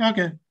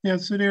 Okay, yeah,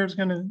 Sudhir is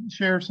going to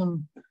share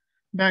some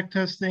back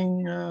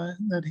testing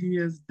that he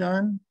has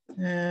done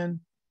and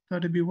thought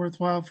it'd be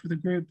worthwhile for the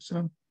group.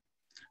 So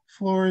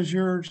floor is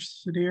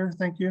yours, Sudhir.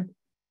 Thank you.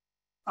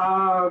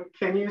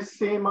 Can you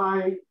see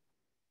my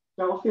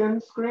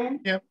Delphian screen?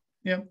 Yep.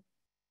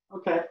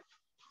 Okay.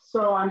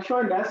 So I'm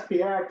showing the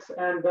SPX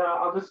and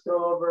I'll just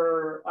go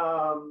over,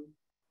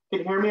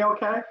 can you hear me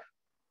okay?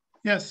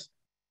 Yes.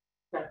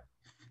 Okay.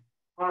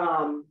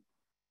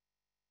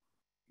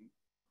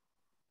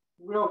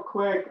 Real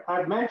quick,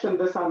 I've mentioned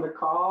this on the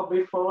call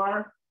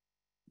before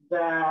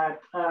that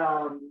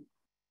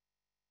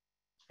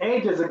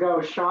ages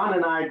ago, Sean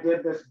and I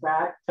did this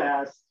back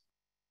test,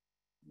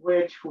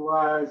 which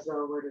was,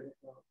 where did it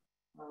go?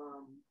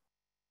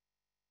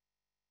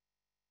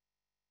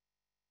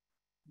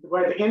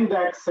 Where the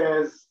index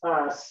is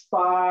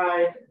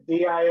SPY,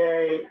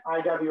 DIA,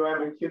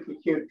 IWM, and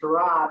QQQ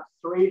dropped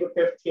 3 to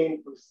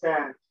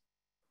 15%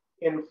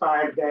 in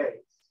 5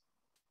 days.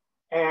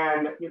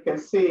 And you can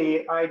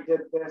see I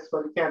did this,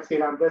 but you can't see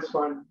it on this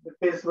one.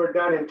 These were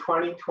done in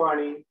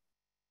 2020.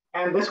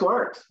 And this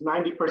works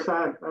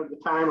 90% of the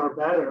time or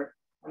better.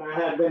 And I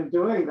had been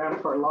doing them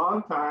for a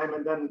long time.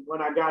 And then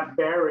when I got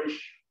bearish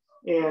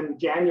in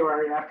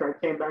January after I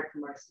came back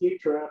from my ski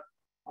trip,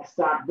 I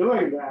stopped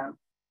doing them.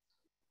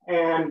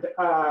 And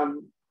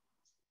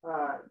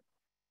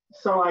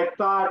so I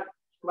thought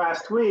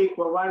last week,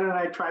 well, why don't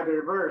I try the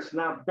reverse?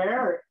 Now,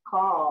 bear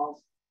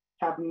calls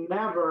have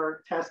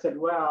never tested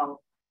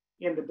well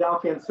in the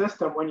Delphian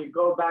system when you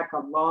go back a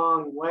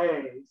long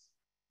ways,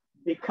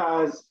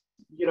 because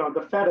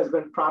the Fed has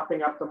been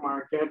propping up the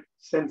market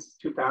since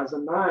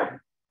 2009.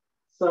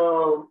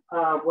 So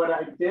what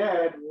I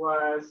did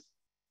was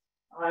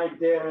let's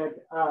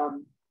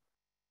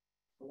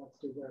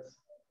do this.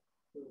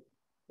 Here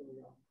we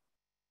go.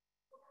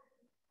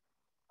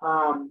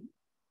 I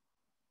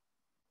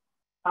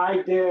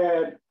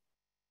did,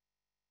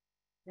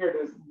 here it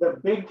is, the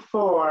big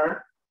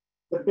four,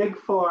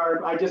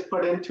 I just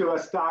put into a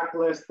stock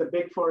list, the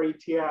big four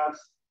ETFs,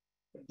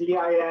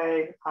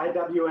 DIA,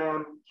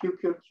 IWM,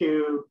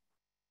 QQQ,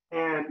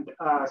 and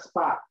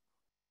SPOT.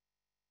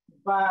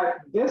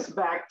 But this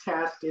back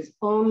test is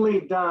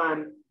only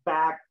done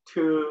back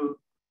to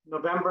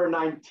November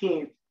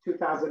 19th,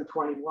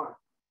 2021.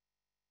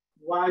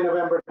 Why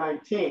November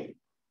 19th?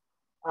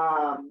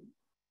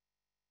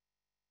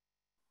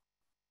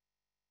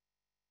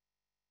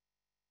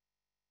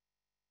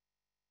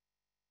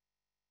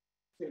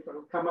 See if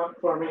it'll come up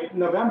for me.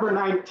 November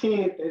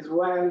 19th is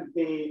when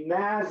the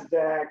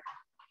NASDAQ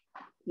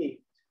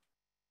peaked.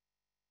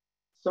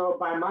 So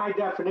by my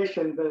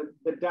definition,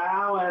 the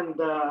Dow and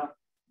the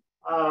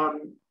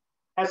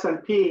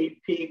S&P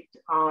peaked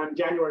on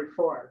January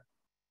 4th,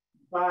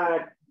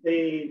 but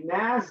the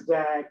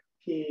NASDAQ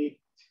peaked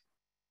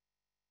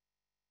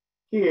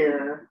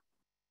here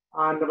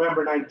on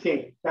November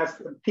 19th. That's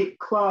the peak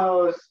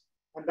close,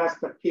 and that's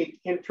the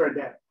peak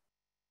intraday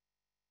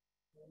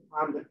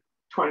on the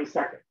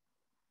 22nd.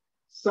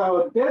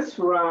 So this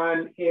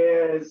run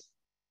is,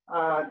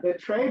 the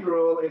trade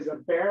rule is a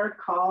bear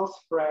call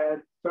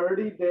spread,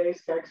 30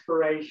 days to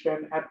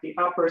expiration at the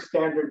upper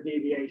standard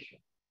deviation.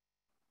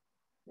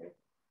 Okay.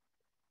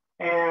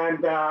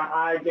 And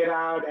I get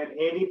out at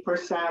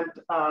 80%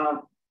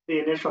 of the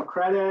initial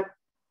credit.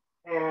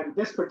 And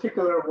this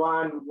particular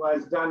one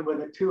was done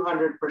with a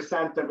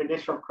 200% of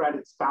initial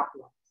credit stop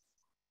loss.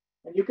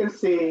 And you can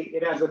see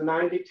it has a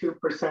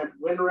 92%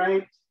 win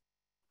rate,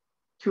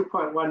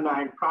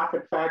 2.19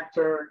 profit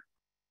factor,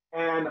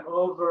 and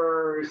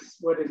over,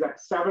 what is that,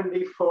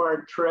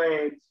 74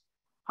 trades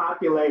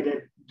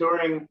populated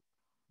during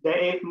the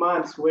 8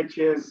 months, which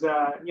is,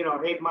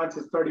 8 months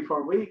is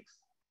 34 weeks.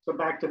 So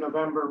back to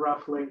November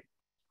roughly.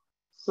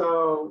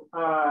 So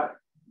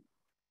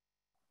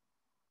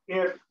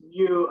if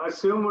you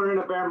assume we're in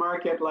a bear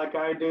market like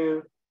I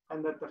do,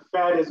 and that the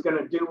Fed is going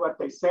to do what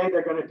they say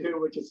they're going to do,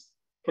 which is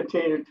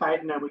continue to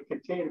tighten, and we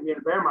continue to be in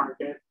a bear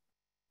market,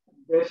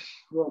 this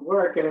will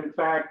work. And in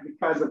fact,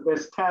 because of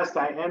this test,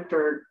 I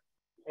entered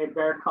a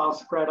bear call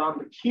spread on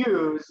the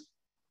Qs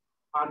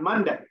on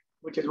Monday,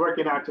 which is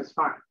working out just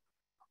fine.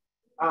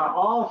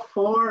 All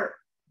four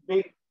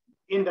big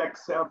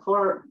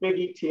four big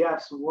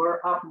ETFs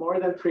were up more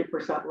than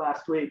 3%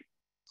 last week.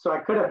 So I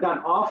could have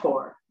done all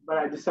four, but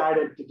I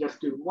decided to just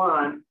do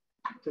one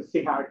to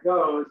see how it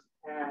goes.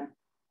 And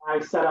I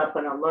set up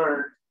an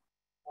alert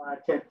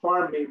to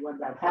inform me when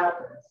that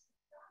happens.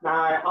 Now,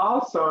 I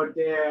also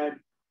did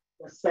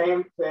the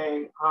same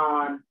thing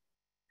on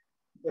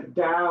the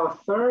Dow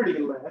 30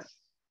 list.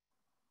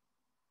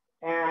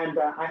 And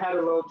I had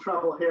a little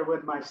trouble here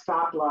with my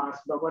stop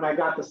loss, but when I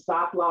got the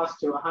stop loss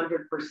to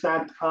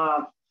 100%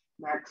 of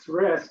max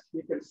risk,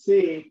 you can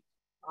see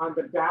on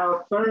the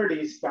Dow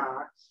 30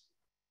 stocks,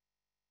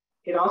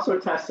 it also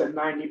tested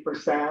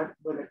 90%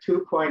 with a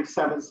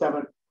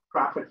 2.77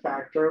 profit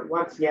factor.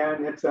 Once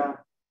again, it's a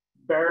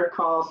bear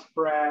call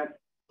spread,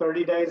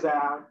 30 days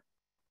out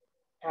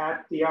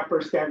at the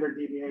upper standard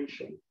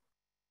deviation.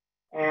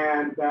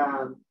 And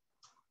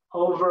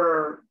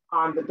over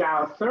on the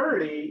Dow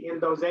 30, in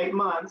those 8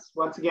 months,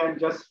 once again,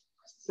 just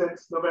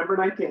since November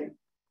 19th,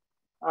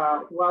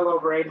 well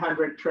over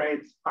 800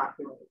 trades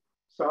populated.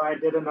 So I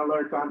did an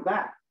alert on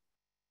that.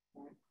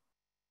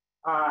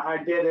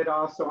 I did it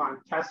also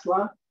on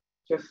Tesla,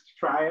 just to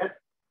try it.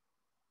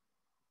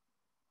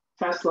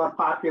 Tesla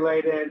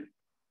populated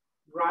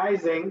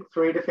rising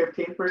 3 to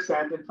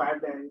 15% in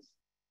 5 days,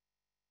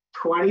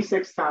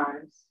 26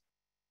 times.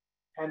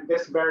 And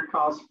this bear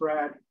call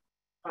spread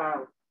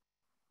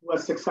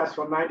was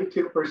successful,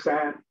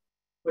 92%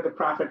 with a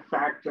profit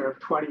factor of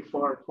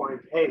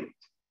 24.8.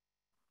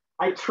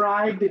 I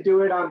tried to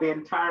do it on the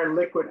entire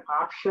liquid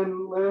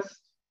option list.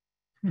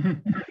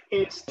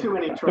 It's too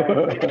many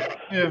trades.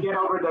 To get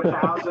over the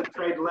 1,000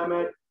 trade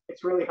limit,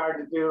 it's really hard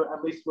to do,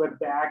 at least with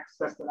the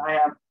access that I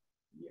have.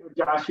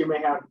 Josh, you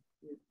may have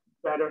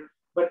better,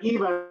 but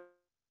even,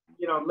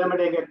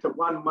 limiting it to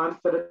 1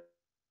 month at a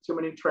too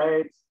many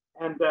trades.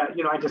 And,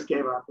 I just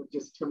gave up. It's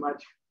just too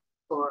much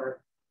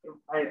for,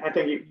 I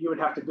think you would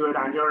have to do it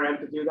on your end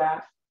to do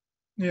that.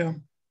 Yeah.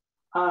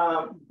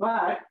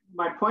 But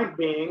my point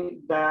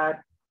being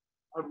that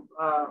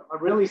a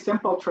really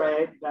simple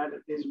trade that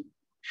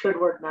should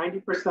work 90%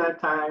 of the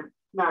time.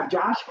 Now,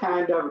 Josh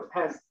kind of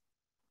has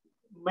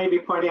maybe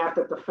pointing out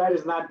that the Fed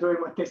is not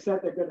doing what they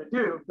said they're going to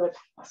do, but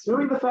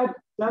assuming the Fed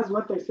does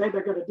what they say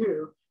they're going to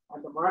do,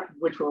 and the market,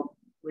 which will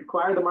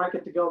require the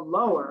market to go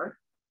lower,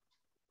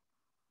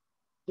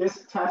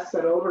 this tests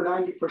at over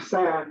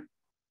 90%,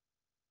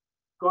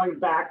 going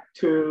back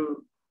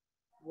to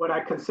what I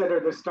consider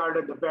the start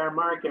of the bear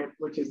market,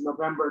 which is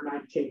November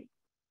 19th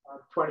of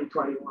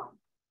 2021.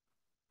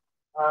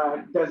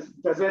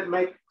 Does it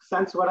make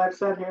sense what I've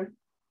said here?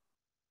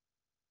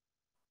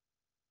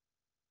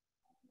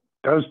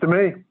 Does to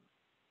me.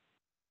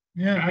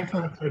 Yeah, I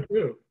thought so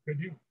too.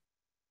 Could you?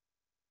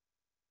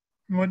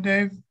 What,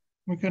 Dave?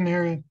 We couldn't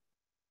hear you.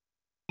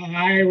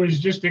 I was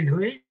just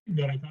agreeing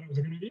that I thought it was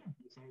a good idea.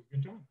 So it was a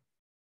good time.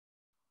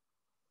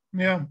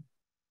 Yeah,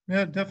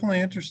 yeah, definitely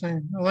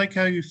interesting. I like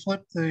how you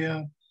flipped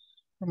the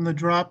from the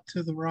drop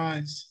to the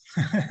rise.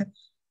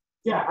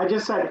 Yeah, I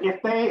just said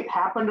if they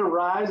happen to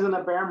rise in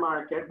a bear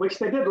market, which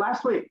they did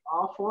last week,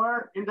 all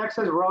four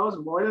indexes rose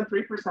more than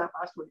 3%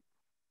 last week.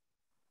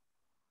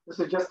 This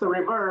is just the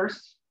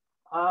reverse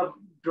of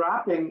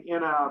dropping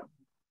in a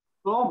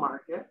bull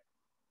market.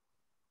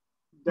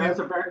 Does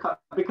a bear call,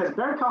 because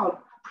bear call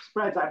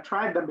spreads, I've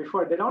tried them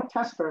before, they don't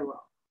test very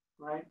well,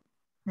 right?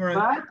 Right.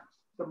 But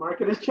the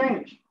market has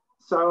changed.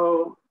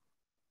 So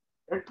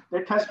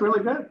they test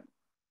really good.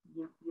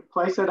 You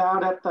place it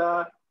out at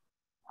the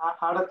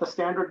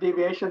standard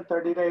deviation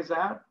 30 days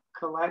out,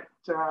 collect,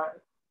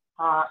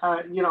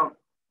 target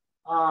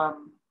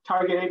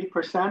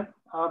 80%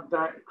 of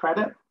the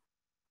credit,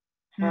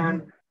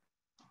 and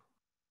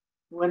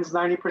wins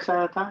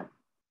 90% of the time.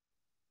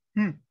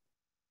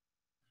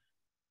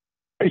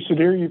 Hey,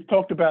 Sudhir, you've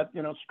talked about,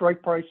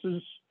 strike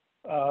prices,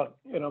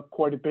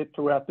 quite a bit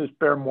throughout this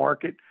bear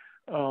market.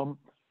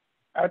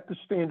 At the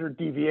standard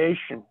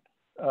deviation,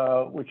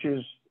 which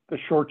is the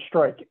short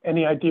strike,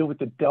 any idea what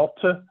the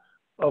delta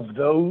of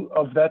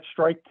that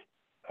strike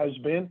has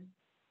been?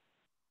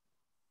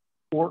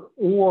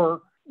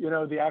 Or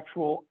the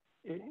actual,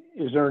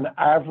 is there an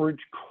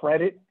average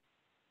credit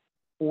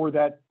for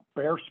that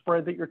bear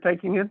spread that you're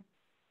taking in?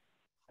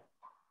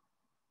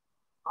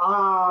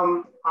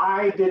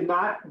 I did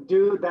not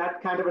do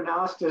that kind of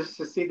analysis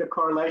to see the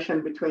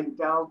correlation between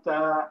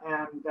delta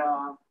and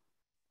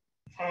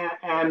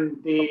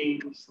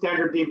the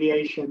standard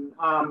deviation.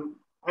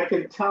 I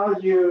can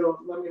tell you,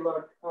 let me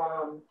look,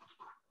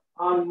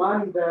 on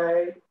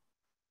Monday,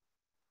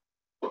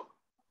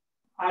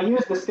 I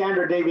used the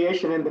standard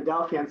deviation in the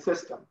Delphian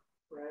system,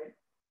 right?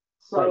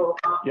 So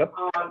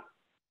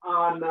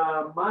on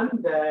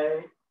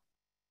Monday,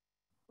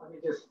 let me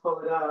just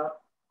pull it up.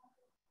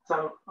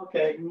 So,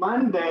 okay,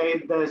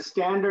 Monday, the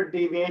standard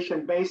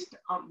deviation based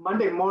on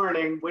Monday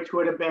morning, which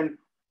would have been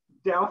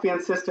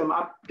Delphian system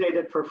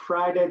updated for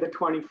Friday the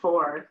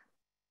 24th,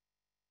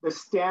 the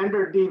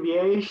standard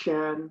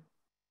deviation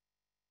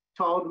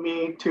told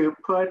me to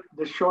put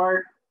the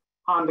short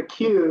on the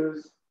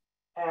Qs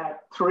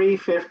at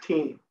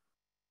 315.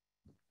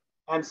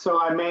 And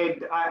so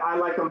I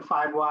like them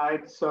 5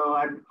 wide.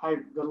 So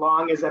the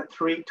long is at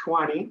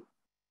 320.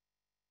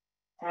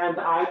 And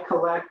I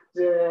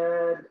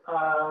collected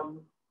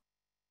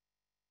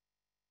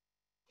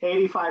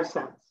 85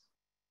 cents.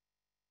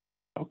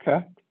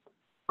 Okay.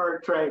 Per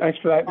trade. Thanks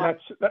for that. And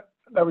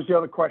that was the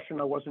other question.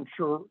 I wasn't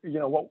sure,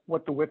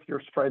 what the width your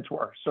spreads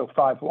were. So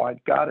 5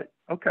 wide. Got it.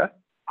 Okay.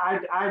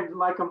 I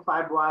like them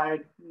 5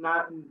 wide.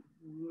 Now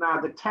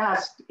the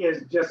test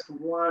is just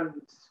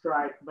 1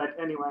 strike, but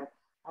anyway,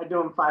 I do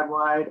them 5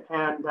 wide,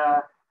 and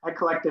I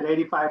collected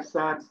 85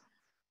 cents.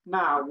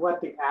 Now,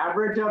 what the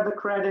average of the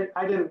credit,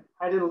 I didn't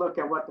look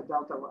at what the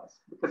delta was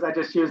because I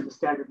just used the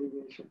standard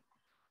deviation.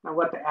 Now,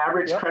 what the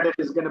average credit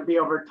is going to be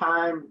over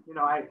time,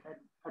 I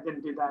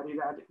didn't do that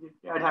either.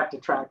 I'd have to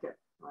track it,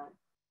 right?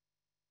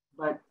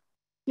 But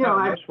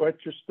no sweat,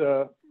 just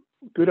a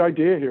good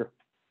idea here.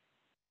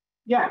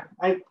 Yeah,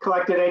 I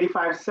collected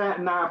 85 cents.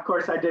 Now, of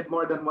course, I did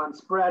more than 1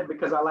 spread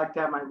because I like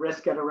to have my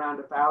risk at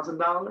around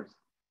 $1,000.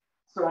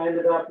 So I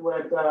ended up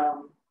with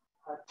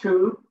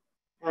 2,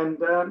 and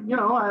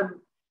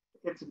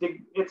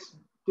it's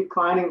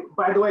declining.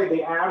 By the way,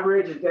 the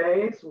average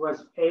days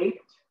was 8.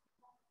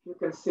 You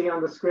can see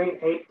on the screen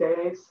 8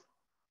 days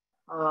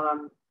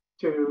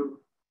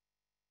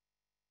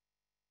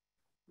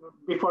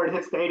before it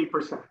hits the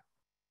 80%.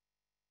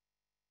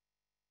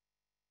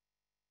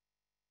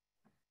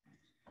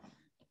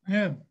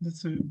 Yeah,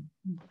 that's a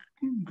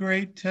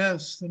great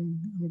test, and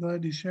I'm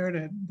glad you shared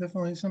it.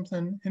 Definitely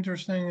something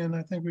interesting, and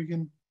I think we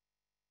can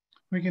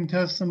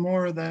test some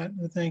more of that.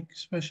 I think,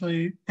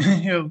 especially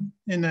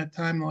in that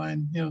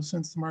timeline,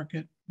 since the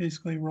market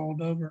basically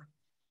rolled over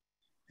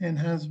and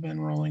has been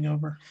rolling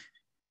over.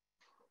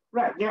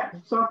 Right. Yeah.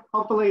 So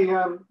hopefully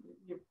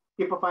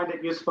people find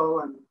it useful,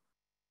 and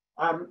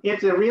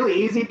it's a really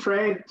easy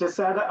trade to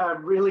set, a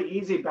really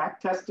easy back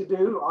test to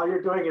do. All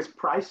you're doing is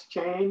price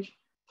change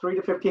 3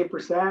 to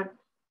 15%.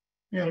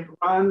 Yeah. It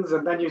runs,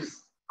 and then you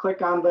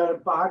click on the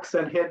box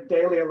and hit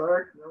daily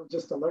alert. It'll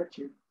just alert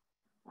you.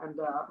 And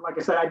like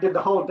I said, I did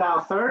the whole Dow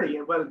 30.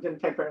 It didn't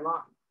take very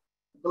long.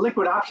 The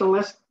liquid option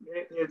list,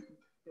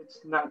 it's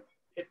not.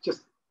 It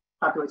just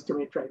populates too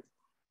many trades.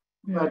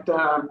 Yeah. But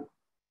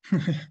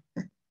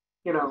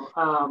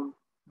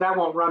that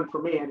won't run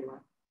for me anyway.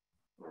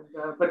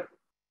 And, but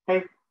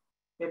hey,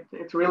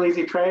 it's a real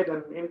easy trade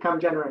and income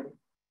generating.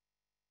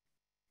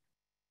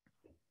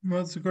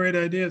 Well, that's a great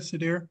idea,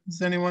 Sudhir.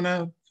 Does anyone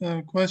have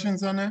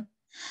questions on that?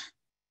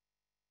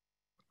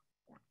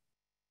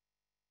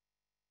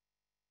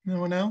 No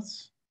one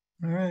else?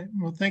 All right.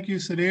 Well, thank you,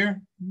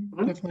 Sudhir.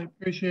 Definitely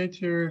appreciate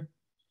your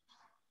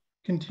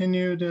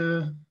continued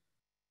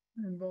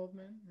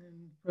involvement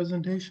and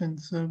presentation.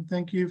 So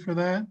thank you for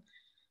that.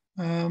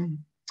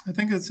 I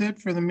think that's it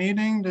for the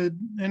meeting. Did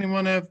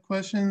anyone have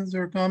questions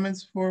or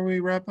comments before we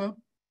wrap up?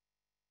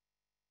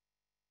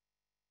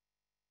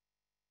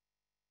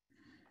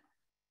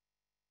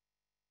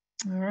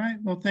 All right.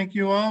 Well, thank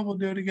you all. We'll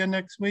do it again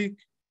next week.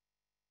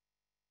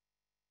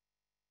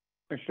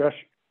 Thanks, Josh.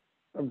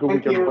 Have a good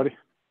Thank week, you. everybody.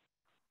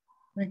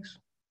 Thanks.